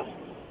 Thank you.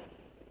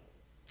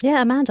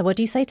 Yeah, Amanda, what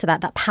do you say to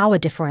that? That power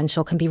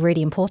differential can be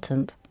really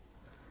important.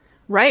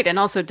 Right. And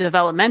also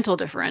developmental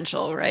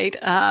differential, right?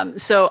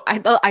 So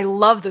I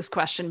love this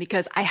question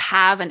because I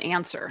have an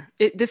answer.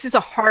 This is a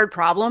hard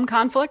problem,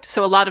 conflict.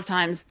 So a lot of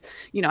times,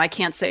 I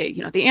can't say,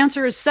 the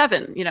answer is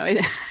 7,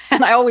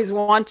 and I always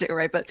want to,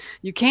 right? But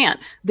you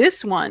can't.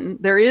 This one,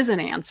 there is an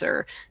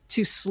answer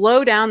to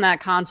slow down that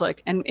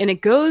conflict. And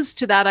it goes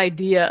to that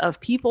idea of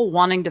people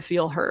wanting to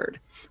feel heard.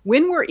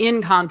 When we're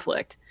in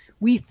conflict,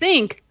 we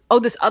think, oh,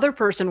 this other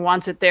person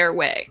wants it their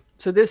way.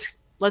 So this,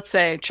 let's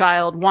say,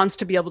 child wants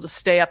to be able to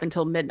stay up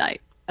until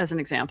midnight, as an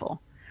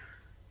example.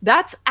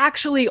 That's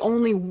actually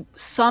only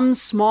some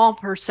small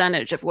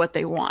percentage of what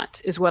they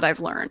want, is what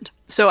I've learned.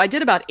 So I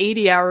did about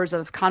 80 hours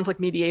of conflict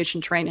mediation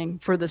training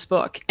for this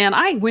book. And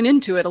I went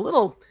into it a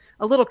little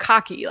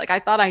cocky. Like I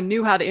thought I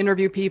knew how to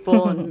interview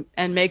people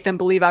and make them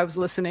believe I was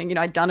listening. You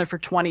know, I'd done it for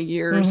 20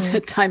 years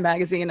at Time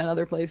Magazine and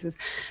other places.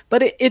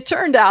 But it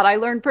turned out I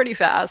learned pretty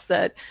fast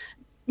that,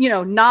 you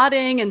know,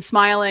 nodding and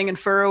smiling and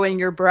furrowing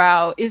your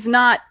brow is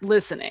not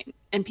listening.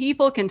 And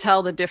people can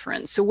tell the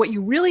difference. So what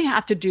you really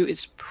have to do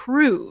is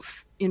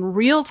prove in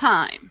real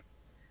time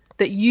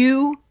that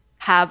you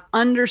have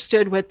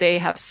understood what they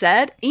have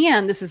said.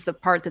 And this is the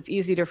part that's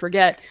easy to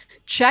forget.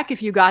 Check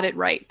if you got it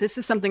right. This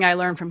is something I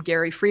learned from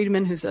Gary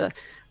Friedman, who's a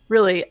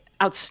really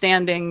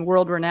outstanding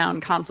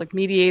world-renowned conflict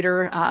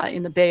mediator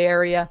in the Bay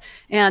Area.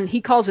 And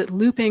he calls it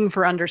looping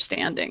for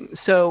understanding.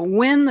 So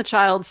when the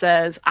child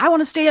says, I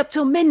want to stay up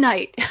till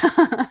midnight,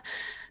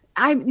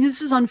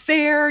 this is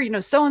unfair, you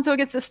know, so-and-so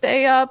gets to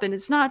stay up and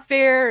it's not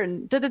fair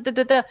and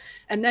da-da-da-da-da.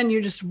 And then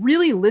you just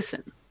really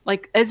listen,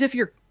 like as if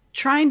you're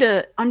trying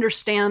to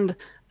understand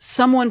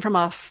someone from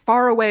a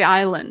faraway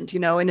island, you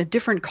know, in a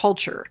different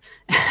culture,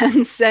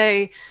 and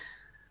say,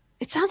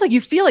 it sounds like you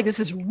feel like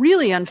this is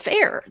really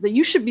unfair, that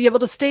you should be able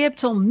to stay up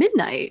till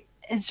midnight.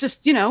 It's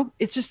just, you know,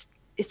 it's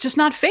just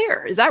not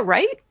fair. Is that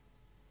right?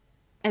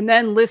 And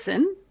then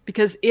listen,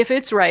 because if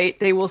it's right,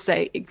 they will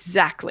say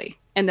exactly.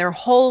 And their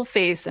whole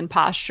face and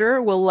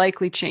posture will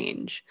likely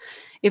change.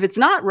 If it's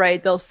not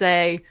right, they'll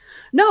say,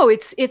 no,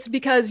 it's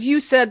because you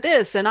said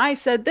this and I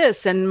said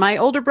this and my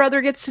older brother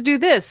gets to do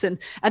this. And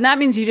that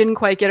means you didn't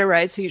quite get it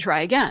right. So you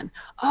try again.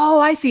 Oh,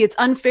 I see. It's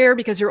unfair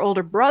because your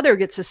older brother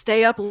gets to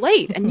stay up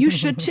late and you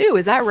should too.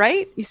 Is that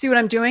right? You see what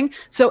I'm doing?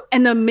 So,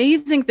 and the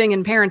amazing thing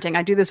in parenting,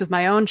 I do this with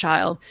my own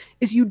child,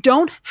 is you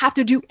don't have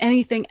to do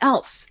anything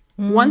else.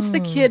 Once the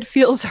kid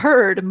feels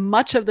heard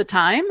much of the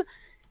time,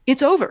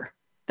 it's over.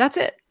 That's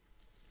it.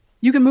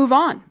 You can move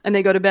on and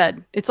they go to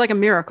bed. It's like a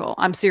miracle.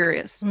 I'm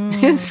serious.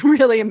 It's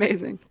really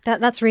amazing.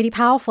 That's really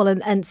powerful.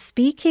 And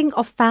speaking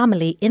of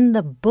family, in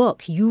the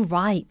book, you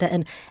write that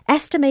an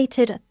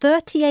estimated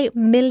 38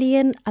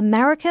 million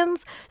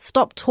Americans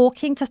stopped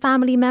talking to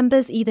family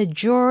members either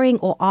during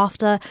or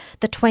after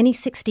the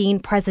 2016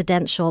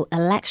 presidential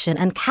election.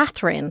 And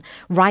Catherine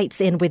writes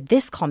in with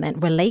this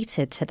comment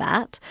related to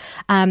that.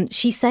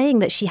 She's saying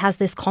that she has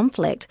this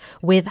conflict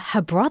with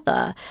her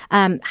brother.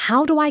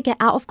 How do I get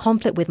out of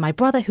conflict with my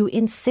brother who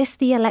insists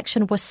the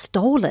election was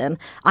stolen?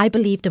 I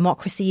believe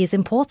democracy is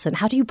important.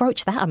 How do you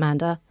broach that,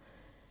 Amanda?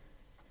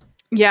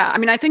 Yeah, I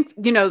mean, I think,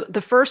 you know, the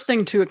first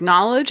thing to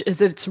acknowledge is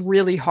that it's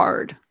really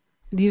hard.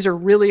 These are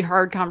really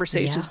hard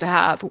conversations to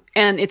have.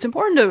 And it's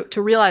important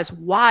to realize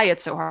why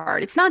it's so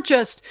hard. It's not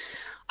just,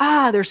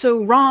 they're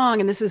so wrong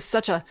and this is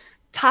such a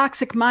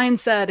toxic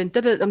mindset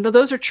and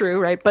those are true,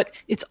 right? But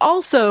it's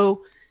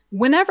also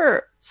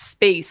whenever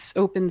space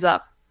opens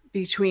up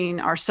between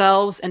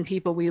ourselves and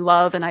people we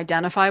love and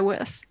identify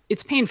with,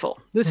 it's painful.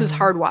 This is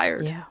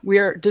hardwired.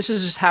 Yeah. This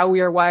is just how we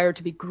are wired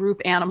to be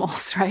group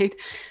animals, right?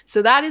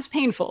 So that is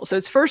painful. So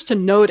it's first to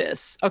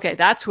notice, okay,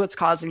 that's what's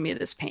causing me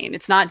this pain.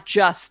 It's not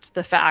just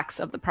the facts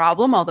of the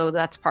problem, although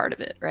that's part of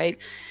it, right?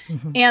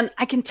 And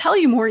I can tell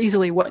you more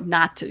easily what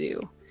not to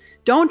do.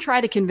 Don't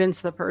try to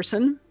convince the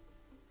person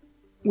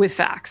with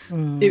facts.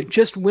 It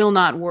just will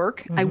not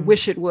work. I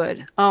wish it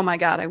would. Oh my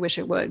God, I wish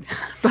it would.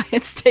 But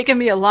it's taken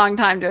me a long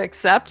time to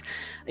accept,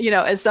 you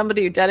know, as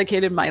somebody who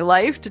dedicated my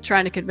life to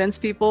trying to convince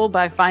people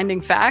by finding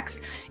facts,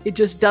 it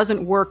just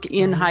doesn't work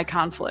in high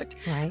conflict.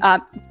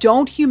 Right.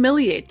 Don't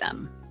humiliate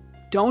them.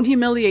 Don't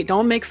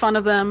make fun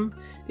of them.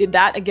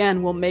 That,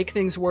 again, will make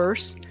things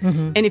worse.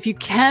 And if you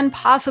can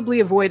possibly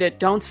avoid it,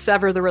 don't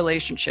sever the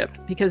relationship,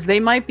 because they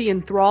might be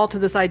enthralled to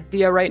this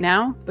idea right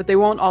now, but they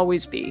won't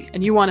always be.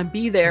 And you want to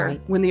be there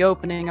when the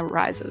opening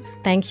arises.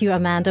 Thank you,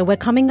 Amanda. We're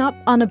coming up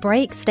on a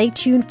break. Stay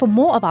tuned for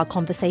more of our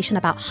conversation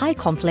about high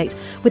conflict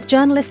with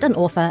journalist and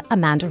author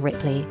Amanda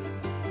Ripley.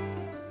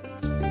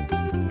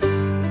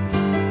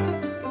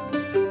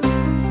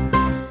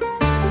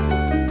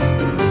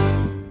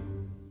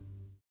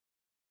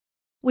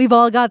 We've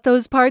all got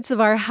those parts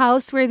of our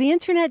house where the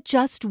internet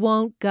just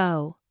won't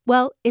go.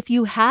 Well, if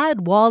you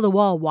had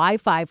wall-to-wall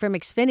Wi-Fi from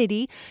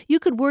Xfinity, you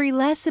could worry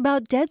less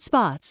about dead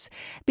spots.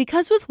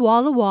 Because with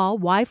wall-to-wall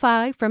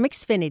Wi-Fi from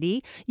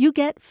Xfinity, you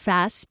get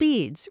fast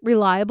speeds,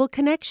 reliable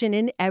connection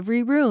in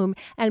every room,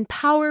 and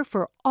power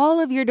for all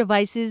of your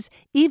devices,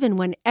 even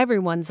when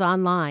everyone's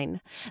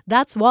online.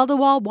 That's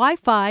wall-to-wall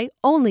Wi-Fi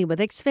only with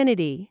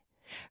Xfinity.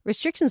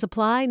 Restrictions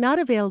apply, not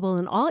available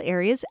in all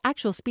areas.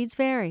 Actual speeds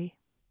vary.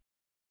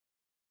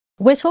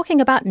 We're talking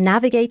about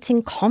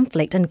navigating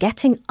conflict and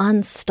getting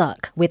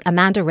unstuck with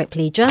Amanda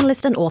Ripley,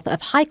 journalist and author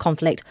of High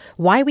Conflict,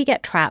 Why We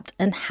Get Trapped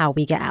and How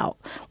We Get Out.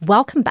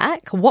 Welcome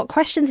back. What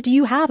questions do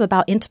you have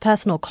about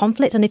interpersonal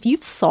conflict? And if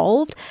you've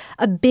solved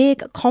a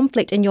big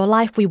conflict in your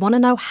life, we want to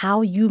know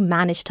how you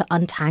managed to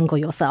untangle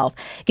yourself.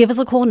 Give us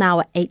a call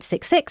now at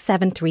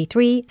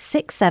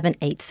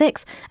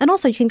 866-733-6786. And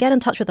also you can get in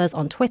touch with us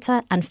on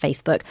Twitter and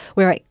Facebook.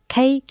 We're at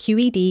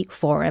KQED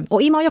Forum,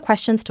 or email your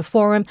questions to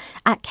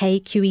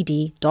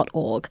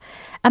forum@kqed.org.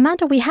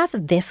 Amanda, we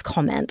have this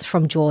comment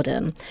from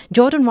Jordan.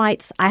 Jordan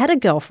writes, I had a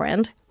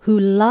girlfriend who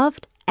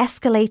loved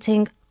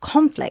escalating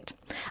conflict.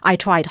 I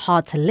tried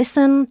hard to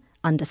listen,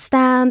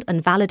 understand,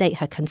 and validate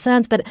her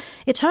concerns, but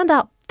it turned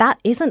out that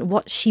isn't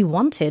what she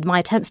wanted. My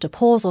attempts to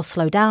pause or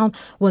slow down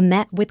were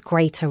met with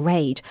greater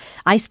rage.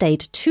 I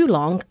stayed too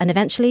long and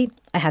eventually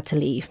I had to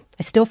leave.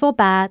 I still feel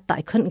bad that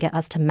I couldn't get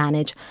us to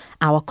manage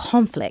our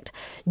conflict.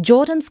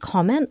 Jordan's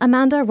comment,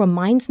 Amanda,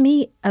 reminds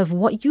me of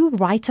what you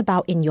write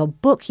about in your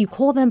book. You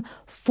call them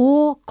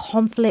 4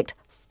 conflict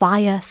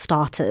fire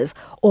starters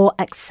or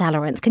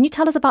accelerants. Can you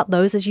tell us about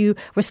those as you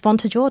respond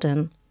to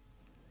Jordan?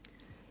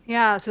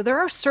 Yeah, so there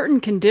are certain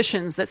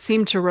conditions that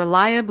seem to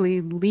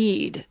reliably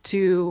lead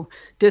to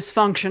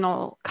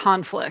dysfunctional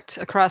conflict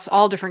across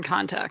all different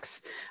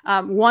contexts.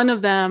 One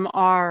of them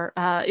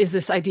is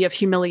this idea of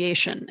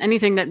humiliation.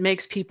 Anything that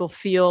makes people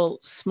feel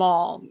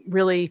small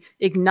really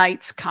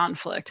ignites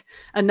conflict.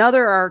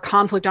 Another are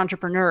conflict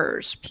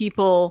entrepreneurs,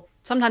 people.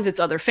 Sometimes it's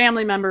other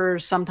family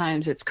members,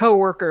 sometimes it's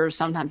coworkers,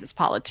 sometimes it's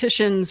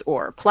politicians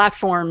or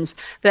platforms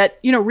that,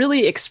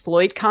 really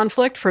exploit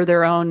conflict for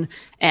their own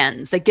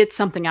ends. They get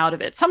something out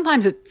of it.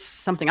 Sometimes it's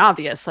something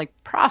obvious like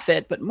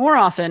profit, but more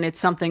often it's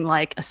something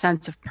like a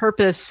sense of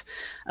purpose,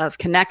 of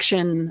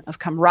connection, of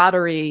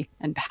camaraderie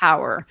and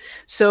power.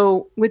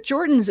 So with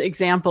Jordan's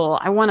example,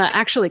 I want to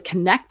actually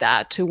connect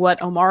that to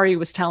what Omari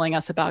was telling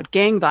us about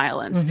gang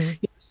violence. Mm-hmm.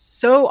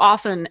 So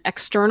often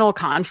external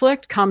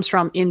conflict comes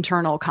from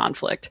internal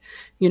conflict,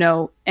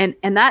 and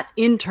that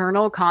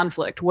internal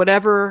conflict,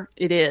 whatever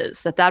it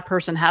is that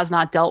person has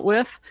not dealt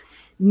with,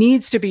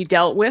 needs to be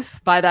dealt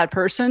with by that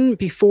person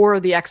before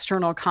the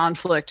external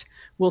conflict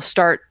will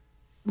stop,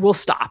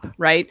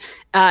 right?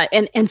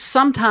 And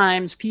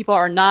sometimes people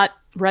are not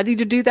ready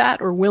to do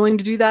that or willing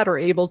to do that or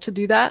able to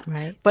do that.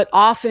 Right. But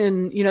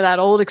often, that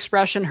old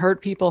expression,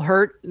 hurt people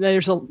hurt,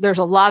 there's a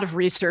lot of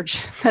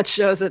research that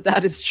shows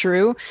that is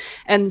true.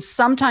 And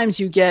sometimes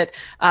you get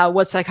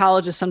what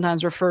psychologists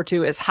sometimes refer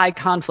to as high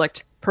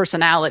conflict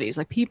personalities,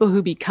 like people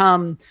who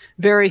become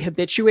very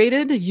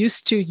habituated,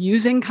 used to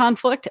using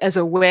conflict as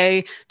a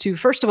way to,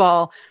 first of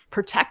all,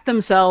 protect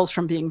themselves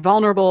from being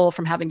vulnerable,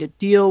 from having to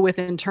deal with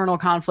internal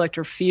conflict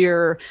or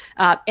fear,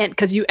 and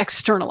because you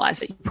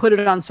externalize it, you put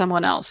it on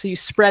someone else, so you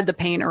spread the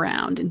pain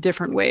around in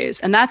different ways,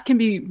 and that can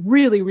be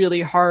really,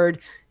 really hard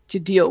to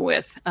deal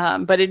with.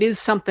 But it is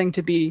something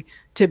to be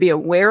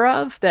aware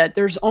of, that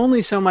there's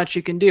only so much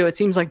you can do. It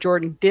seems like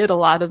Jordan did a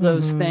lot of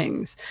those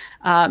things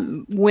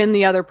when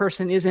the other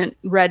person isn't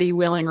ready,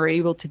 willing, or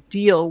able to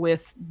deal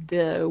with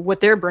what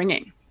they're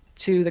bringing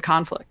to the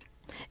conflict.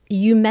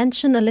 You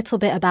mentioned a little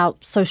bit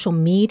about social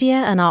media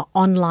and our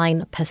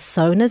online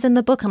personas in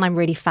the book, and I'm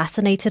really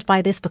fascinated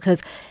by this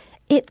because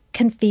it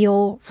can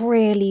feel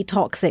really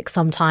toxic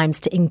sometimes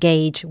to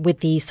engage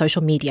with these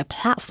social media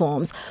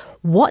platforms.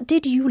 What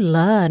did you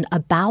learn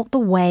about the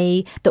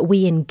way that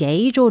we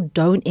engage or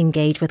don't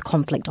engage with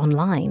conflict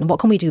online? What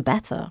can we do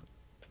better?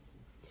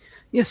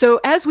 Yeah, so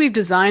as we've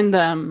designed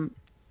them,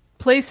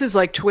 places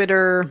like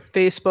Twitter,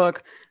 Facebook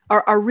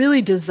are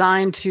really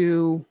designed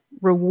to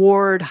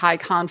reward high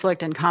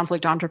conflict and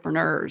conflict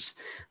entrepreneurs.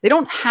 They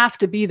don't have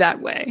to be that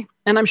way.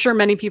 And I'm sure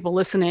many people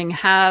listening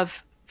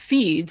have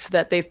feeds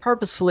that they've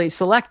purposefully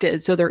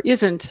selected, so there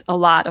isn't a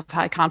lot of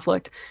high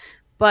conflict.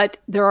 But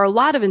there are a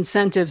lot of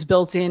incentives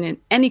built in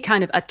any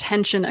kind of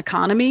attention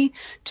economy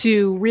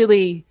to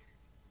really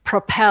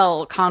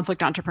propel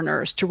conflict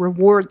entrepreneurs, to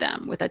reward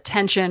them with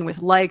attention, with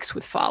likes,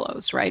 with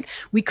follows, right?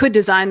 We could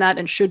design that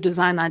and should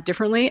design that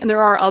differently. And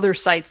there are other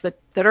sites that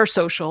are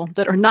social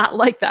that are not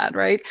like that,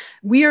 right?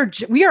 We are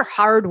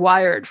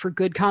hardwired for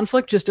good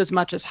conflict just as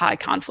much as high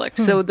conflict.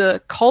 So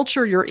the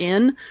culture you're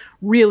in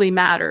really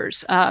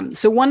matters.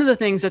 So one of the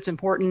things that's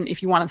important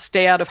if you want to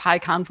stay out of high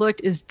conflict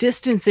is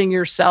distancing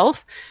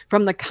yourself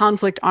from the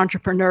conflict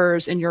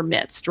entrepreneurs in your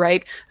midst,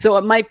 right? So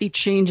it might be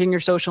changing your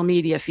social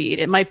media feed.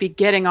 It might be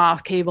getting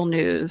off cable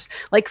news.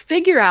 Like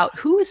figure out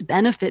who is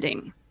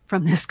benefiting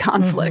from this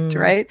conflict,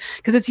 right?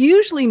 Because it's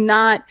usually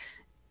not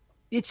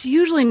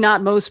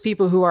most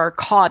people who are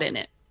caught in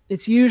it.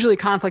 It's usually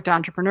conflict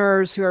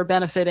entrepreneurs who are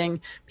benefiting,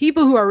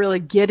 people who are really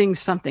getting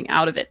something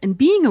out of it, and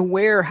being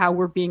aware how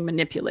we're being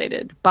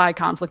manipulated by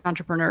conflict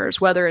entrepreneurs,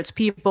 whether it's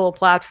people,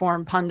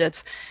 platform,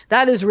 pundits.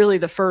 That is really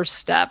the first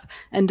step,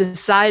 and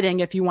deciding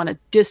if you want to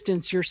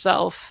distance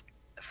yourself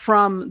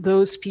from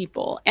those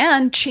people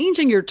and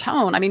changing your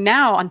tone. I mean,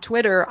 now on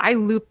Twitter, I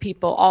loop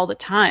people all the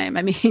time.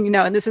 I mean,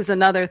 and this is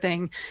another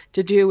thing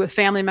to do with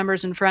family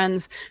members and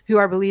friends who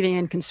are believing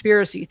in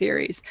conspiracy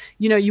theories.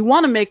 You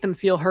want to make them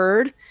feel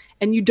heard.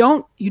 and you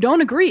don't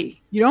agree.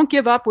 You don't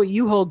give up what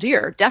you hold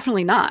dear.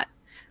 Definitely not.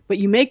 But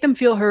you make them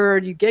feel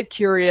heard. You get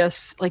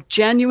curious, like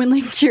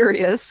genuinely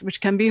curious, which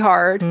can be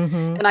hard.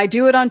 And I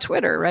do it on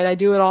Twitter, right? I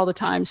do it all the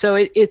time. So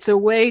it's a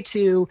way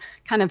to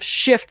kind of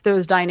shift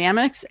those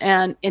dynamics,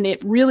 and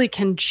it really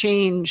can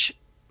change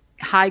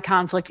high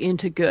conflict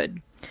into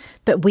good.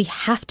 But we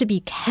have to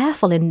be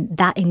careful in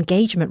that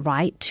engagement,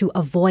 right, to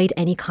avoid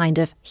any kind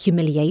of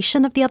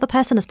humiliation of the other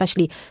person,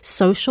 especially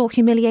social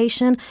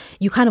humiliation.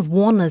 You kind of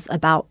warn us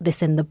about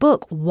this in the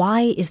book.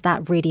 Why is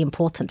that really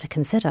important to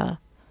consider?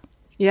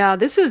 Yeah,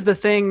 this is the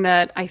thing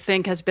that I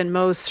think has been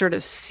most sort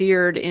of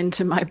seared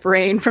into my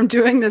brain from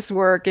doing this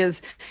work is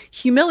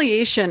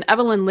humiliation.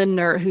 Evelyn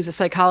Lindner, who's a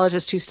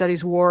psychologist who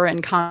studies war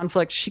and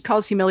conflict, she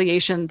calls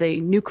humiliation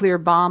the nuclear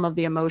bomb of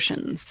the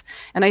emotions.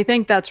 And I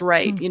think that's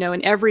right. You know,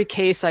 in every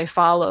case I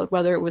followed,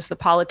 whether it was the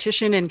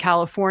politician in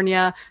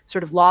California,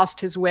 sort of lost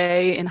his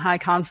way in high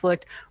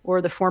conflict, or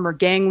the former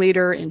gang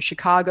leader in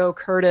Chicago,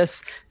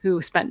 Curtis,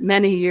 who spent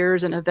many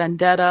years in a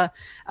vendetta.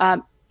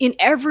 In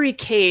every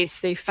case,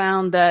 they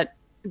found that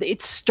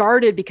it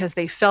started because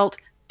they felt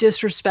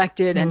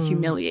disrespected and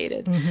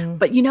humiliated.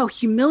 But, you know,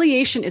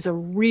 humiliation is a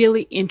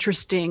really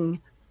interesting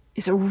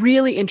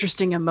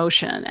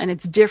emotion, and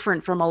it's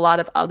different from a lot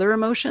of other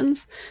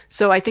emotions.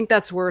 So I think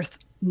that's worth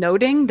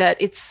noting that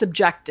it's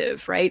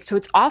subjective, right? So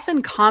it's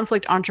often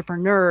conflict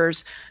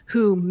entrepreneurs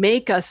who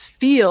make us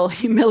feel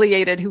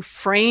humiliated, who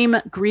frame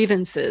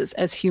grievances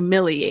as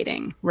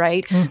humiliating,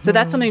 right? So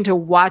that's something to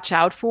watch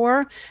out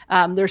for.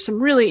 There's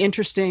some really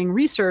interesting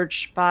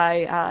research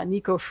by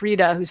Nico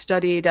Frida, who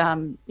studied,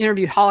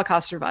 interviewed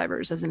Holocaust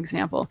survivors as an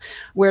example,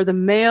 where the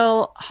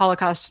male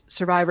Holocaust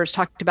survivors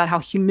talked about how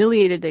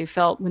humiliated they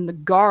felt when the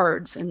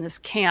guards in this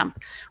camp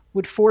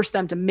would force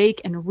them to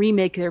make and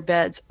remake their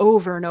beds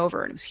over and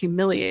over. And it was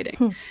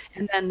humiliating.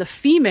 And then the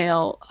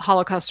female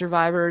Holocaust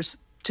survivors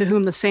to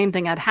whom the same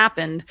thing had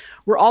happened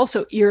were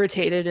also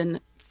irritated and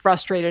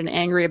frustrated and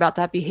angry about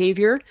that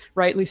behavior,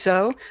 rightly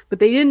so, but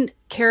they didn't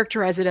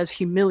characterize it as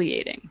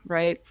humiliating,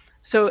 right?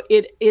 So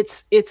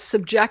it's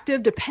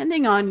subjective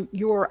depending on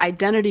your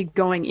identity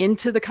going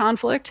into the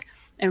conflict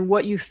and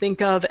what you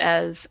think of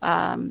as,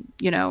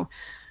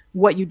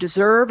 what you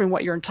deserve and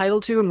what you're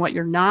entitled to and what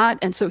you're not.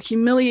 And so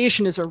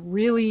humiliation is a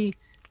really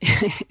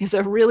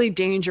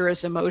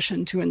dangerous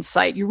emotion to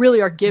incite. You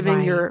really are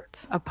giving your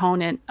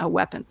opponent a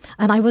weapon.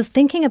 And I was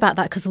thinking about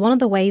that because one of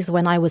the ways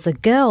when I was a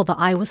girl that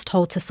I was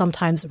told to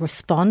sometimes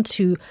respond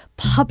to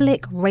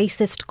public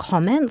racist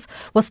comments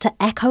was to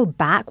echo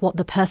back what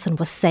the person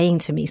was saying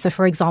to me. So,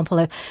 for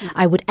example,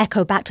 I would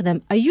echo back to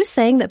them, are you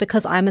saying that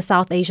because I'm a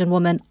South Asian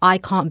woman, I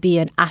can't be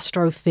an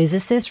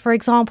astrophysicist, for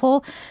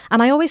example?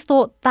 And I always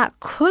thought that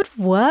could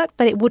work,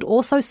 but it would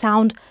also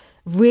sound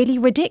really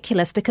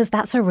ridiculous because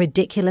that's a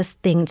ridiculous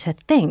thing to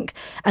think.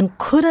 And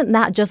couldn't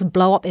that just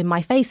blow up in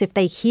my face if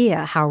they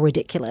hear how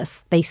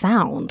ridiculous they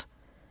sound?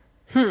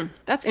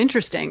 That's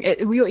interesting.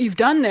 What you've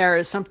done there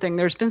is something,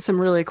 there's been some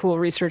really cool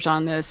research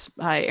on this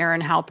by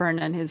Aaron Halpern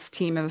and his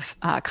team of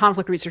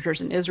conflict researchers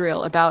in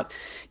Israel about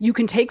you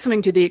can take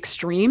something to the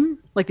extreme,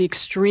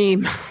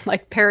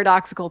 like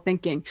paradoxical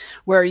thinking,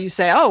 where you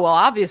say, oh, well,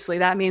 obviously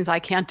that means I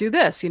can't do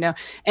this,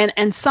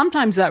 and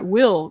sometimes that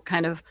will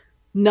kind of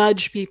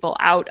nudge people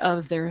out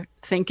of their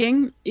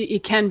thinking.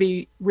 It can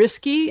be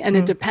risky, and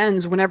it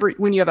depends.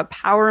 When you have a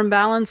power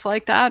imbalance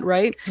like that,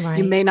 right?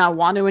 You may not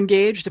want to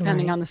engage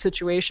depending on the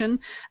situation.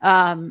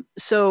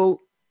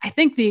 So I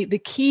think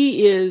the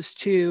key is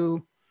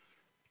to,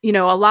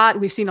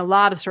 we've seen a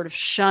lot of sort of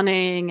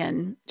shunning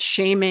and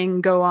shaming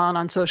go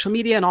on social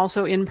media and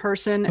also in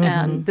person.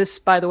 And this,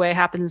 by the way,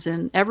 happens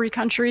in every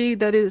country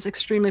that is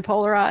extremely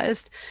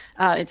polarized.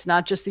 It's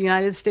not just the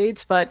United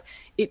States, but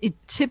it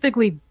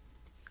typically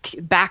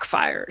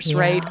backfires,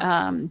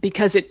 right?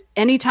 Because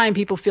anytime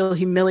people feel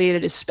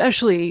humiliated,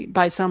 especially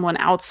by someone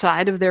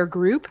outside of their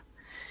group,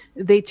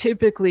 they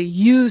typically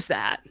use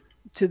that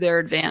to their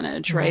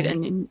advantage, right?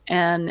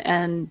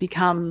 And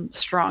become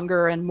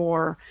stronger and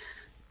more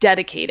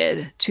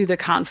dedicated to the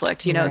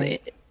conflict.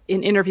 In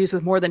interviews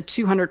with more than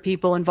 200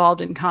 people involved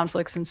in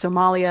conflicts in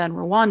Somalia and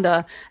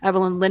Rwanda,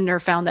 Evelyn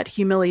Lindner found that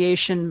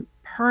humiliation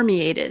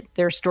permeated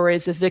their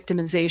stories of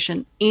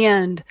victimization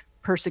and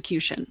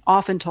persecution,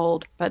 often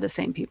told by the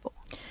same people.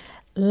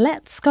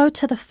 Let's go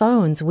to the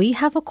phones. We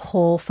have a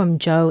call from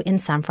Joe in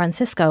San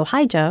Francisco.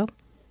 Hi, Joe.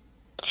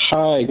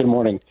 Hi, good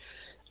morning.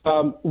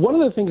 One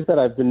of the things that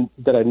I've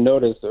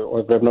noticed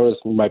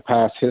in my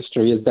past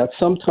history is that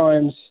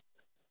sometimes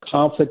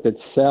conflict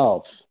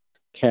itself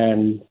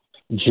can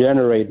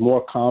generate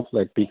more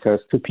conflict because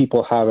two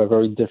people have a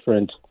very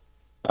different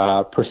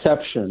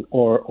perception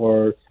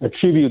or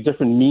attribute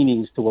different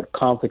meanings to what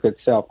conflict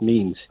itself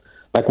means.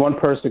 Like one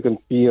person can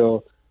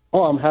feel,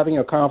 oh, I'm having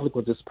a conflict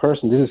with this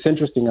person. This is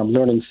interesting. I'm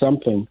learning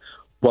something.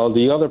 While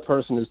the other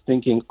person is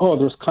thinking, oh,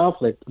 there's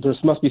conflict. There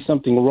must be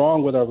something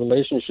wrong with our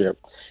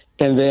relationship.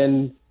 And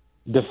then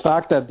the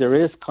fact that there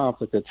is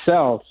conflict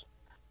itself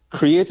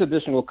creates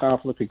additional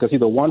conflict because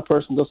either one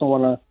person doesn't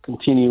want to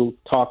continue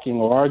talking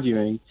or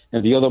arguing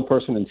and the other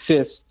person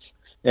insists.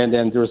 And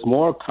then there's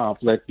more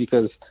conflict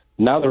because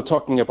Now they're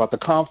talking about the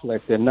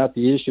conflict and not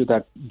the issue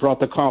that brought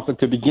the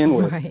conflict to begin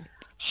with. Right.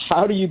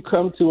 How do you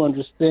come to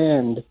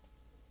understand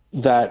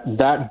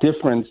that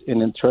difference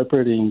in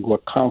interpreting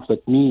what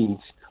conflict means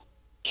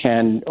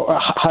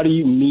how do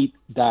you meet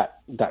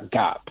that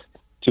gap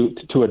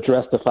to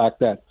address the fact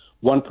that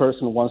one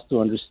person wants to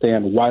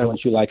understand why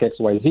don't you like X,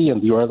 Y, Z,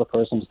 and the other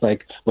person's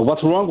like, well,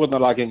 what's wrong with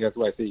not liking X,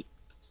 Y, Z?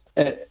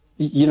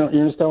 You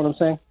understand what I'm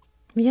saying?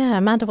 Yeah,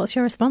 Amanda, what's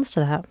your response to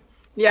that?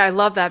 Yeah, I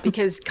love that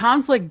because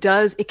conflict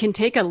can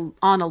take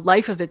on a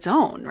life of its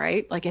own,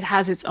 right? Like it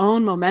has its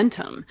own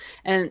momentum.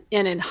 And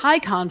in high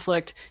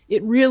conflict,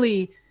 it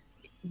really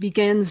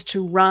begins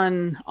to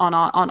run on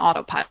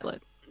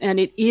autopilot. And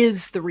it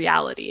is the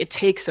reality. It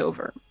takes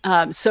over.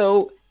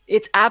 So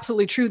it's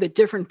absolutely true that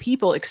different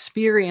people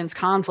experience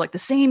conflict, the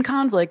same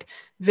conflict,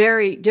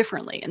 very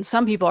differently. And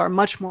some people are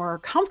much more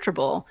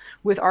comfortable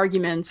with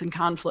arguments and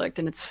conflict,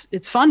 and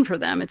it's fun for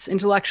them. It's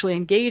intellectually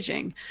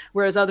engaging,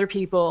 whereas other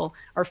people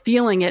are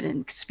feeling it and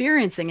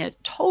experiencing it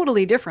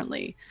totally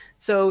differently.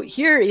 So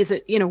here is,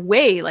 in a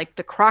way, like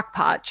the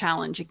crockpot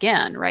challenge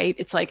again, right?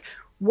 It's like,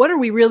 what are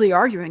we really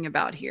arguing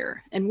about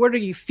here? And what are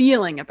you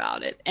feeling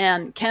about it?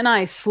 And can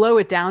I slow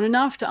it down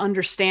enough to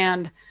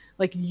understand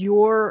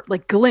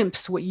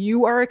glimpse what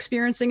you are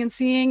experiencing and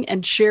seeing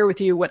and share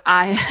with you what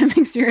I am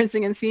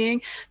experiencing and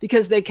seeing,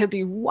 because they could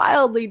be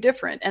wildly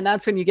different. And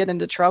that's when you get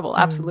into trouble.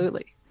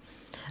 Absolutely.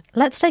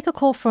 Let's take a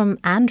call from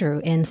Andrew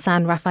in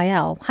San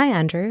Rafael. Hi,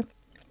 Andrew.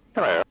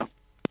 Hello.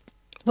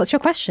 What's your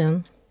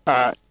question?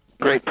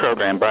 Great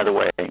program, by the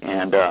way.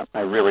 And I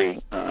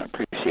really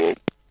appreciate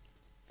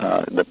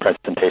the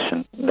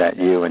presentation that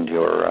you and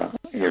your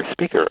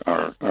speaker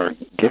are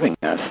giving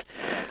us.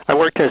 I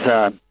worked as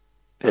a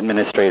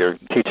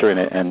teacher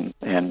and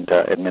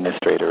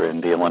administrator in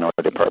the Illinois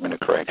Department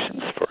of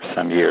Corrections for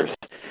some years,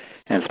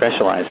 and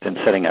specialized in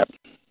setting up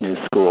new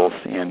schools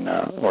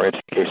or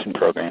education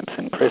programs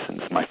in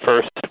prisons. My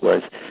first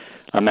was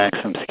a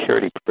maximum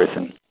security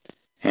prison,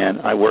 and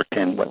I worked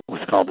in what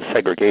was called the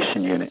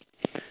segregation unit.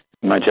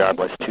 My job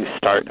was to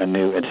start a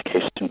new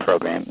education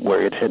program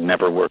where it had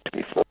never worked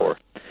before.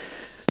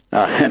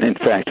 And in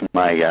fact,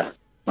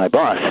 my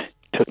boss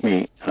took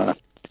me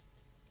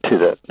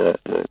to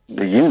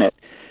the unit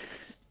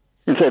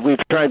and said, "We've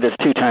tried this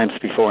 2 times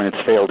before and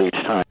it's failed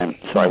each time.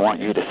 So I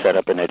want you to set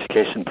up an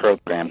education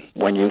program.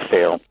 When you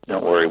fail,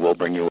 don't worry, we'll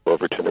bring you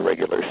over to the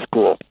regular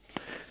school."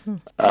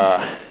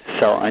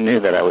 So I knew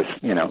that I was,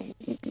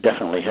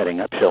 definitely heading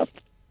uphill.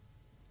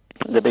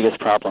 The biggest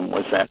problem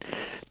was that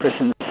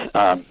prisons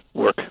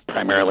work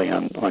primarily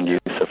on use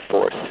of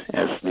force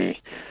as the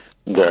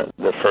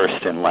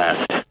first and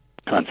last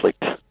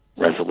conflict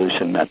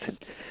resolution method.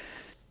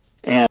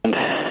 And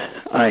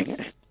I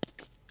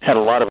had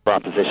a lot of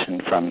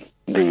opposition from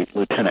the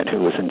lieutenant who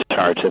was in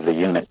charge of the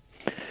unit.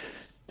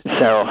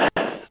 So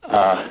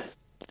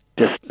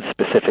just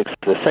specifics,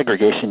 the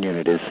segregation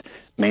unit is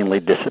mainly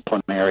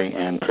disciplinary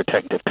and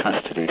protective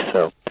custody.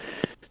 So,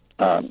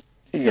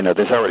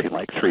 there's already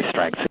like 3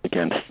 strikes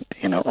against,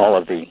 all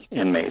of the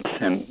inmates,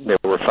 and there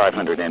were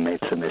 500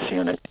 inmates in this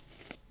unit.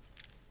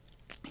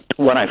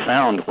 What I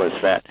found was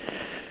that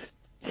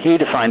he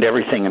defined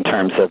everything in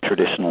terms of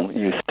traditional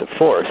use of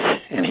force,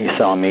 and he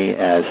saw me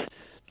as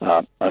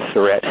a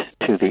threat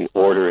to the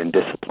order and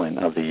discipline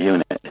of the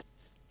unit.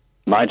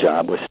 My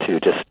job was to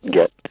just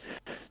get,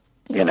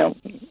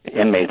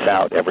 inmates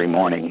out every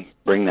morning,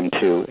 bring them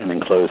to an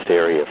enclosed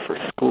area for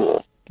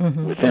school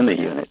within the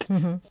unit.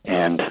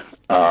 And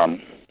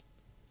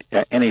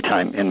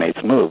anytime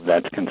inmates move,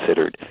 that's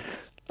considered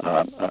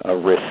a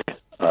risk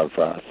of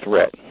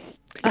threat.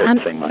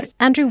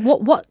 Andrew,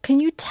 what can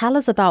you tell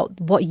us about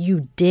what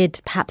you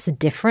did perhaps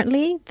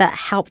differently that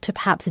helped to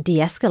perhaps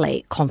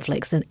de-escalate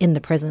conflicts in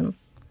the prison?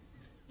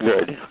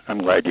 Good. I'm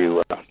glad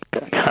you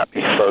got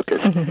me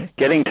focused.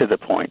 Getting to the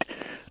point,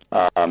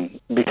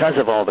 because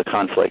of all the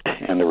conflict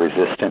and the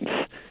resistance,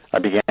 I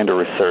began to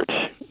research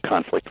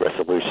conflict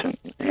resolution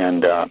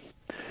and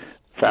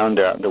found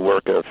the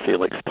work of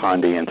Felix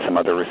Pondy and some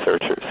other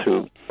researchers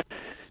who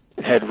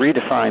had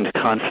redefined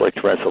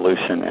conflict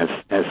resolution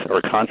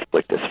or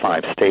conflict as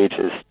 5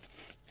 stages,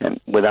 and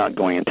without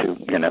going into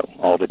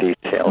all the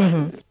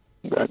details.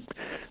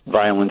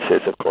 Violence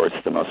is, of course,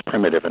 the most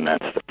primitive, and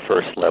that's the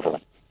first level.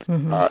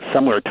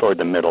 Somewhere toward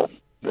the middle,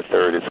 the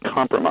third is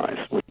compromise,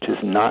 which is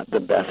not the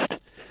best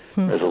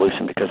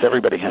resolution because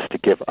everybody has to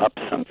give up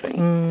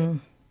something,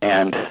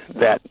 and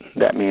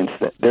that means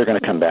that they're going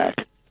to come back,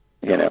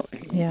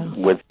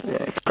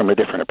 from a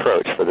different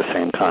approach for the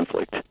same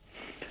conflict.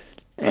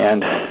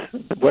 And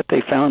what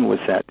they found was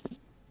that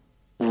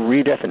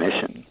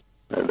redefinition,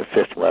 the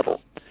 5th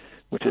level,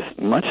 which is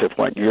much of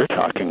what you're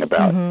talking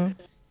about,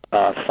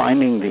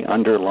 finding the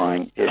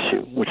underlying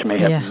issue, which may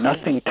have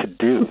nothing to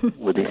do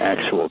with the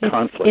actual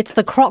conflict. It's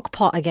the crock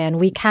pot again.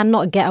 We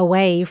cannot get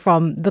away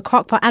from the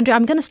crock pot. Andrew,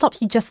 I'm going to stop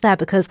you just there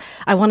because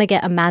I want to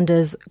get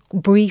Amanda's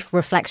brief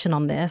reflection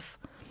on this.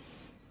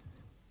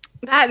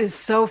 That is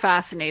so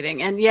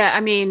fascinating. And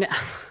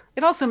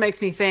it also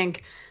makes me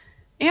think,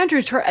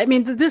 Andrew, I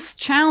mean, this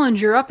challenge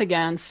you're up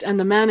against and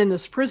the men in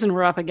this prison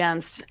we're up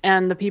against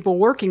and the people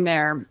working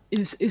there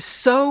is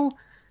so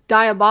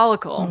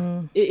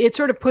diabolical. It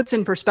sort of puts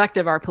in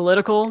perspective our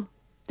political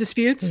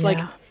disputes. Like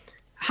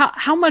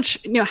how much,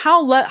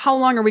 how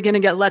long are we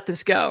going to let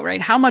this go,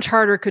 right? How much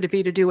harder could it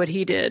be to do what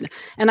he did?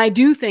 And I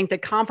do think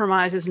that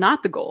compromise is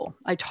not the goal.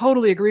 I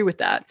totally agree with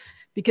that.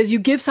 Because you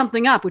give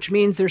something up, which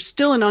means there's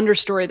still an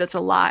understory that's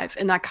alive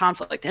in that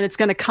conflict, and it's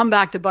going to come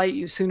back to bite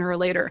you sooner or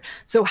later.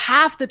 So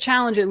half the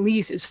challenge, at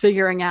least, is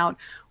figuring out,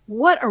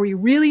 what are we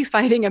really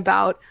fighting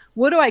about?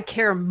 What do I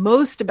care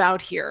most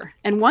about here?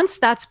 And once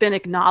that's been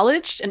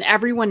acknowledged and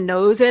everyone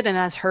knows it and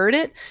has heard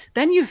it,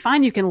 then you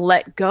find you can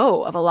let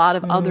go of a lot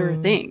of other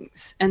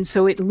things. And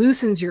so it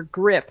loosens your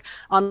grip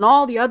on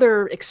all the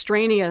other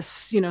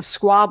extraneous,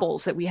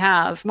 squabbles that we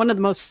have. One of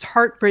the most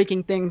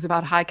heartbreaking things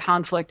about high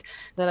conflict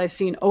that I've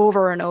seen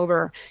over and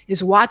over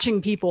is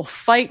watching people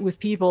fight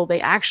with people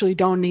they actually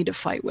don't need to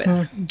fight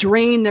with,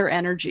 drain their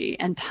energy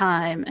and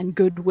time and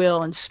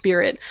goodwill and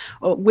spirit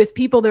with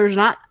people that are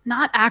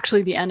not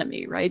actually the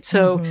enemy, right?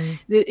 So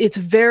it's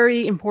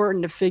very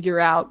important to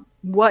figure out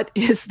what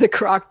is the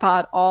crock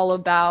pot all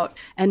about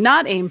and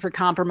not aim for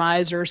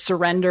compromise or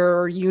surrender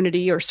or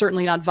unity or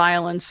certainly not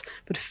violence,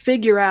 but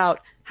figure out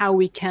how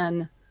we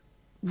can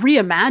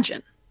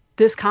reimagine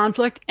this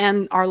conflict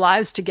and our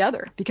lives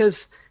together,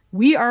 because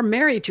we are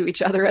married to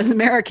each other as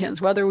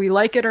Americans, whether we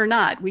like it or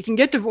not. We can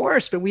get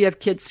divorced, but we have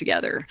kids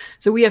together.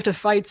 So we have to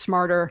fight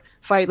smarter,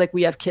 fight like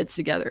we have kids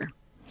together.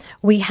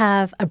 We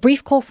have a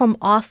brief call from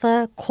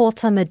Arthur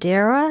Corta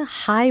Madeira.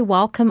 Hi,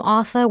 welcome,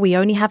 Arthur. We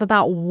only have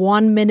about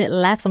 1 minute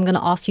left. So I'm going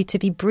to ask you to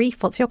be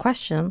brief. What's your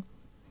question?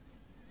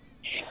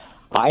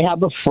 I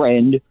have a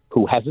friend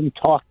who hasn't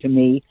talked to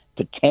me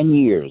for 10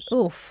 years.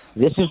 Oof.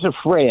 This is a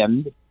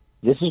friend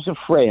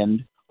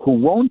who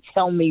won't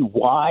tell me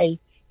why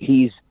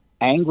he's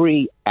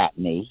angry at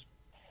me.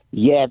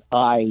 Yet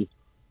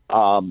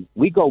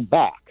we go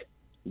back.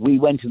 We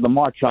went to the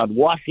March on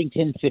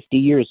Washington 50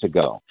 years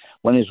ago.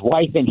 When his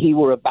wife and he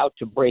were about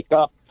to break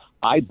up,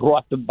 I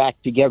brought them back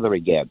together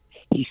again.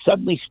 He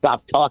suddenly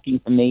stopped talking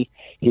to me.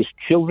 His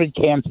children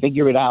can't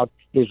figure it out.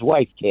 His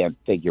wife can't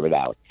figure it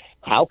out.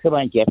 How can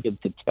I get him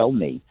to tell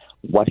me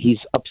what he's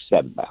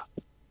upset about?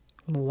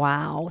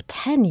 Wow,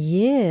 10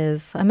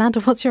 years.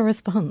 Amanda, what's your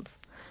response?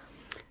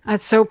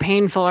 That's so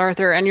painful,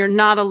 Arthur. And you're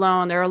not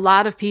alone. There are a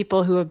lot of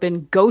people who have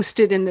been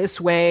ghosted in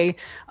this way.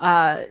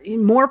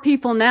 More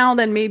people now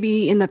than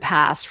maybe in the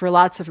past for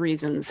lots of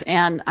reasons.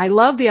 And I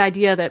love the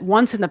idea that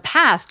once in the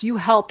past, you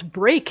helped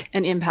break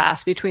an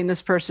impasse between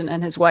this person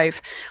and his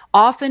wife.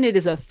 Often it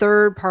is a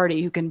third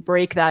party who can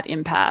break that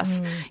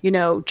impasse.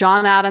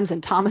 John Adams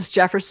and Thomas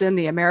Jefferson,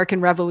 the American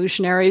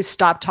revolutionaries,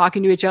 stopped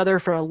talking to each other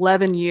for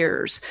 11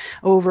 years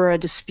over a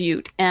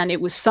dispute. And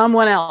it was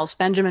someone else,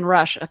 Benjamin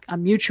Rush, a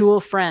mutual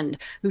friend,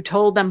 who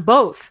told them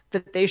both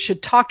that they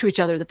should talk to each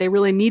other, that they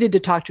really needed to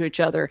talk to each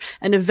other.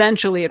 And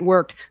eventually it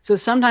worked. So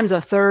sometimes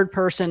a third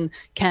person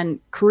can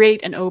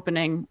create an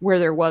opening where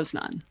there was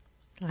none.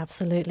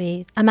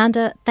 Absolutely.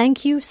 Amanda,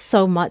 thank you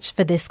so much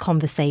for this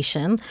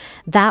conversation.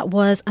 That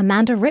was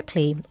Amanda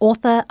Ripley,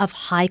 author of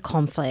High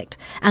Conflict.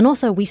 And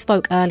also we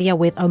spoke earlier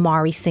with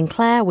Omari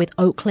Sinclair with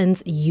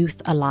Oakland's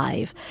Youth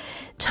Alive.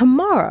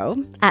 Tomorrow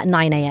at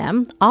 9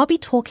 a.m., I'll be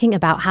talking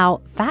about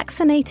how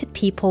vaccinated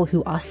people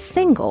who are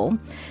single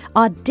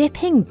are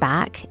dipping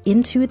back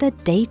into the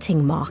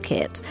dating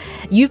market.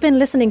 You've been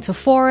listening to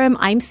Forum.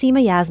 I'm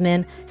Seema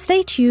Yasmin.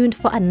 Stay tuned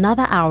for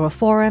another hour of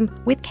Forum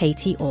with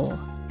Katie Orr.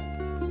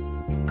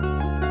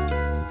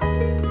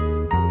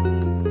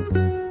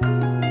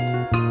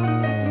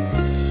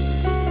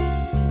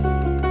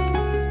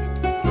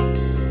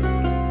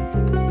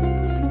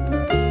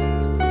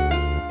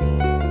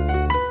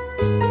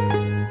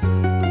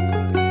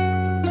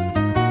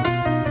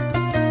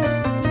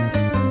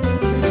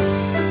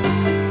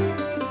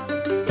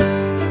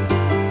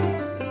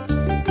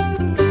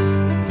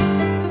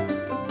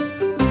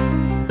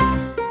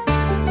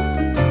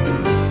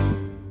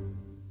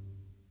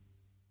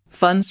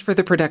 Funds for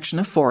the production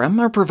of Forum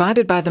are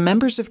provided by the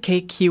members of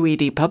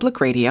KQED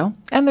Public Radio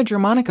and the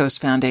Germanicos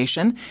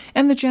Foundation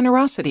and the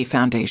Generosity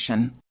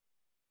Foundation.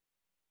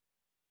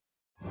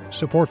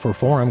 Support for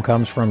Forum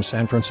comes from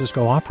San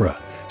Francisco Opera.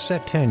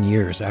 Set 10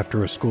 years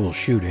after a school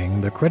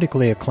shooting, the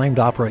critically acclaimed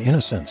opera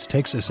Innocence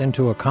takes us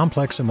into a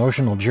complex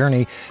emotional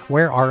journey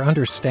where our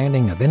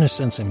understanding of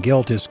innocence and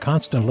guilt is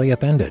constantly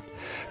upended.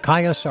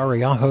 Kaya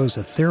Sariaho's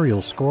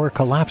ethereal score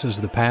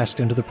collapses the past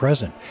into the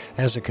present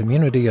as a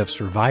community of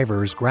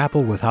survivors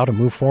grapple with how to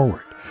move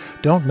forward.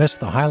 Don't miss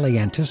the highly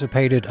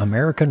anticipated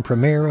American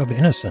premiere of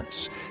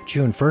Innocence,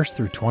 June 1st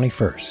through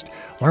 21st.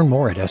 Learn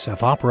more at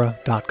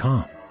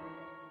sfopera.com.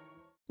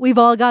 We've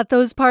all got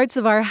those parts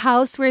of our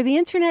house where the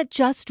internet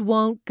just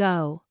won't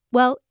go.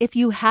 Well, if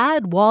you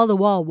had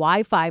wall-to-wall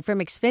Wi-Fi from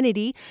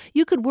Xfinity,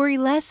 you could worry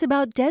less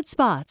about dead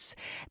spots.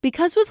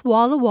 Because with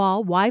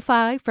wall-to-wall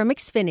Wi-Fi from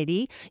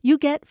Xfinity, you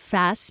get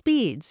fast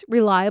speeds,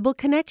 reliable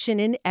connection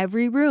in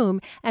every room,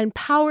 and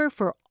power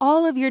for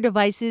all of your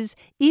devices,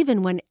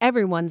 even when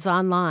everyone's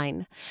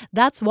online.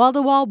 That's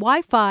wall-to-wall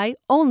Wi-Fi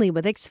only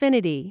with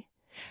Xfinity.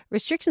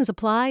 Restrictions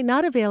apply,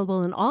 not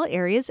available in all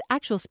areas.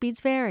 Actual speeds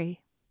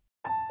vary.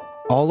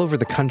 All over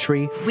the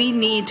country, we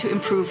need to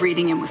improve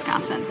reading in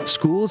Wisconsin.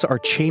 Schools are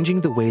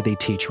changing the way they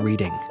teach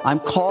reading.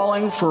 I'm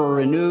calling for a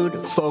renewed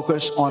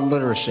focus on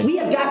literacy. We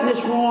have gotten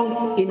this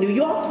wrong in New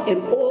York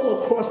and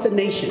all across the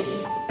nation.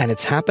 And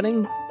it's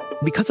happening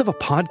because of a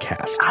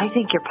podcast. I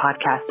think your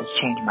podcast has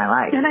changed my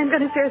life. And I'm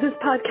going to share this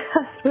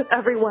podcast with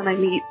everyone I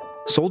meet.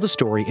 Sold a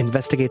Story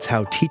investigates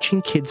how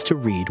teaching kids to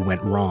read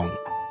went wrong.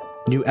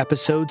 New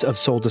episodes of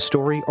Sold a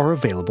Story are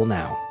available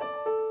now.